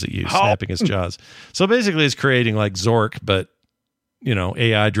lunges at you, snapping his jaws. So basically it's creating like Zork, but,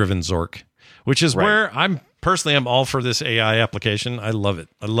 AI-driven Zork, which is where I'm all for this AI application. I love it.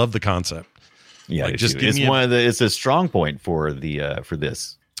 I love the concept. Yeah, it's a strong point for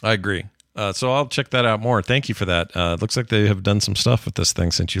this. I agree. So I'll check that out more. Thank you for that. It looks like they have done some stuff with this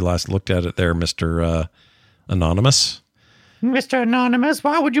thing since you last looked at it there, Mr. Anonymous. Mr. Anonymous,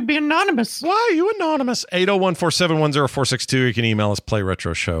 why would you be anonymous? Why are you anonymous? 801-471-0462. You can email us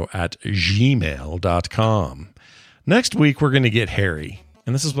playretroshow@gmail.com. Next week, we're going to get hairy.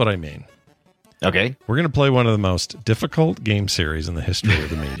 And this is what I mean. Okay. We're going to play one of the most difficult game series in the history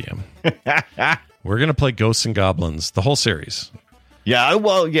of the medium. We're going to play Ghosts and Goblins, the whole series. Yeah,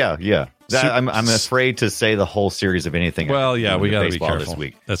 well, yeah. I'm afraid to say the whole series of anything. Well, yeah, we got to be careful this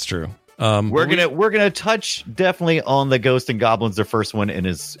week. That's true. We're gonna touch definitely on the Ghosts and Goblins, the first one,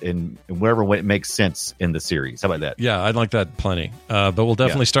 in wherever it makes sense in the series. How about that? Yeah, I'd like that plenty. But we'll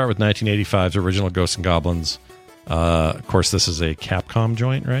definitely start with 1985's original Ghosts and Goblins. Of course, this is a Capcom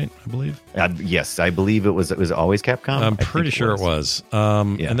joint, right? I believe. Yes, I believe it was always Capcom. I'm pretty sure it was.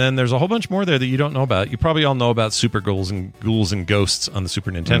 And then there's a whole bunch more there that you don't know about. You probably all know about Super Ghouls and Ghosts on the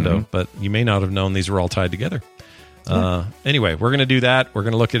Super Nintendo, but you may not have known these were all tied together. Anyway, we're going to do that. We're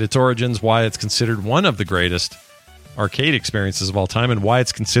going to look at its origins, why it's considered one of the greatest arcade experiences of all time, and why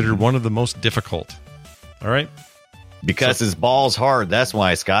it's considered one of the most difficult. All right? Because his balls hard. That's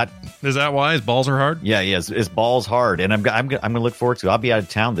why, Scott. Is that why his balls are hard? Yeah, his balls hard, and I'm gonna look forward to. I'll be out of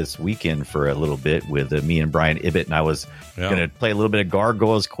town this weekend for a little bit with me and Brian Ibbett, and I was gonna play a little bit of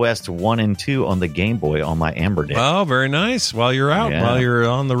Gargoyle's Quest 1 and 2 on the Game Boy on my Amber Deck. Oh, very nice. While you're out, while you're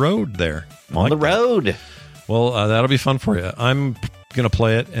on the road there, road. Well, that'll be fun for you. I'm gonna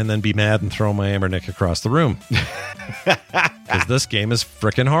play it and then be mad and throw my Amber Deck across the room because this game is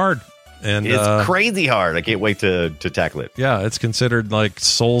freaking hard. And it's crazy hard. I can't wait to tackle it. Yeah, it's considered like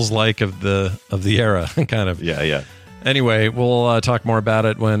Souls-like of the era, kind of. Yeah. Anyway, we'll talk more about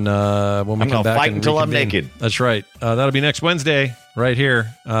it when we come back. Fight until I'm naked. That's right. That'll be next Wednesday, right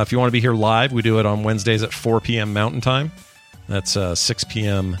here. If you want to be here live, we do it on Wednesdays at 4 p.m. Mountain Time. That's 6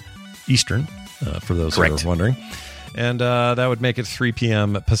 p.m. Eastern, for those who are wondering. And that would make it 3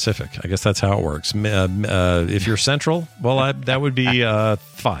 p.m. Pacific. I guess that's how it works. If you're Central, well, that would be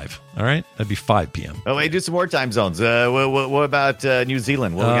 5. All right? That'd be 5 p.m. Oh, wait, do some more time zones. What about New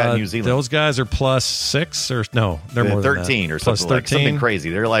Zealand? What do we got in New Zealand? Those guys are +6 or no, they're more 13 than that. or something, +13. like something crazy.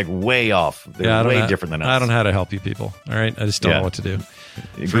 They're like way off. They're way different than us. I don't know how to help you people. All right? I just don't know what to do.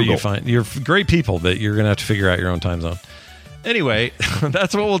 You're great people, but you're going to have to figure out your own time zone. Anyway,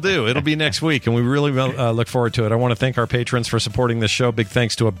 that's what we'll do. It'll be next week, and we really look forward to it. I want to thank our patrons for supporting this show. Big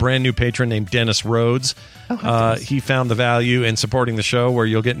thanks to a brand new patron named Dennis Rhodes. He found the value in supporting the show, where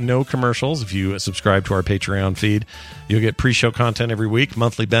you'll get no commercials if you subscribe to our Patreon feed. You'll get pre-show content every week,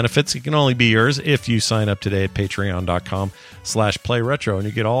 monthly benefits. It can only be yours if you sign up today at patreon.com/playretro, and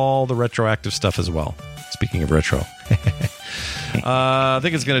you get all the retroactive stuff as well. Speaking of retro. I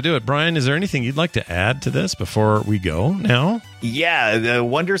think it's going to do it. Brian, is there anything you'd like to add to this before we go now? Yeah, the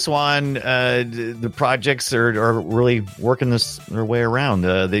WonderSwan, the projects are really working their way around.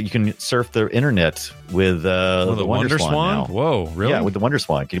 That you can surf the internet with the WonderSwan now. Whoa, really? Yeah, with the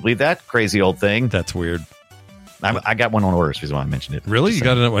WonderSwan. Can you believe that crazy old thing? That's weird. I got one on order, so I mentioned it. Really? You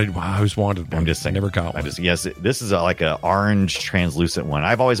got it? Wow, I always wanted one. I'm just saying. Never got one. Yes, this is like an orange translucent one.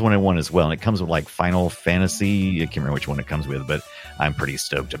 I've always wanted one as well, and it comes with like Final Fantasy. I can't remember which one it comes with, but I'm pretty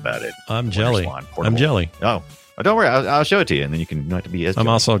stoked about it. I'm jelly. I'm jelly. Oh, don't worry. I'll show it to you, and then you don't have to be as jelly. I'm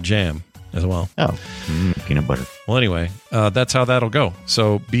also jam as well. Oh, peanut butter. Well, anyway, that's how that'll go.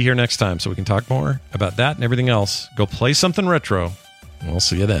 So be here next time so we can talk more about that and everything else. Go play something retro. We'll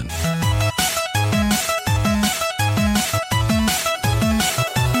see you then.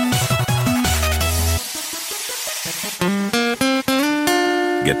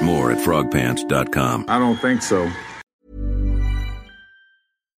 Get more at frogpants.com. I don't think so.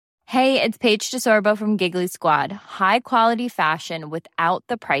 Hey, it's Paige DeSorbo from Giggly Squad. High quality fashion without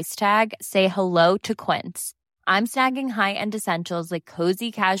the price tag. Say hello to Quince. I'm snagging high-end essentials like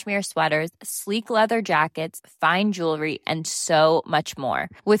cozy cashmere sweaters, sleek leather jackets, fine jewelry, and so much more.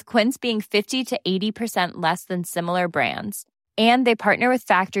 With Quince being 50 to 80% less than similar brands. And they partner with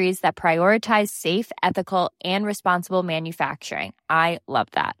factories that prioritize safe, ethical, and responsible manufacturing. I love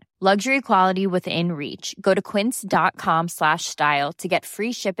that. Luxury quality within reach. Go to quince.com/style to get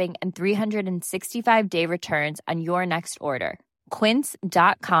free shipping and 365-day returns on your next order.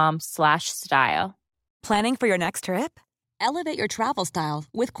 Quince.com/style. Planning for your next trip? Elevate your travel style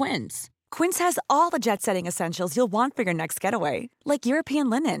with Quince. Quince has all the jet-setting essentials you'll want for your next getaway, like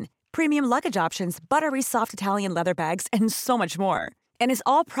European linen, premium luggage options, buttery soft Italian leather bags, and so much more. And is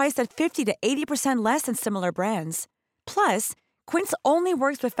all priced at 50 to 80% less than similar brands. Plus, Quince only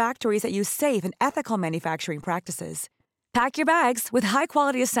works with factories that use safe and ethical manufacturing practices. Pack your bags with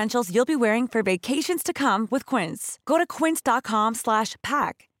high-quality essentials you'll be wearing for vacations to come with Quince. Go to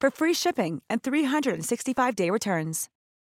quince.com/pack for free shipping and 365-day returns.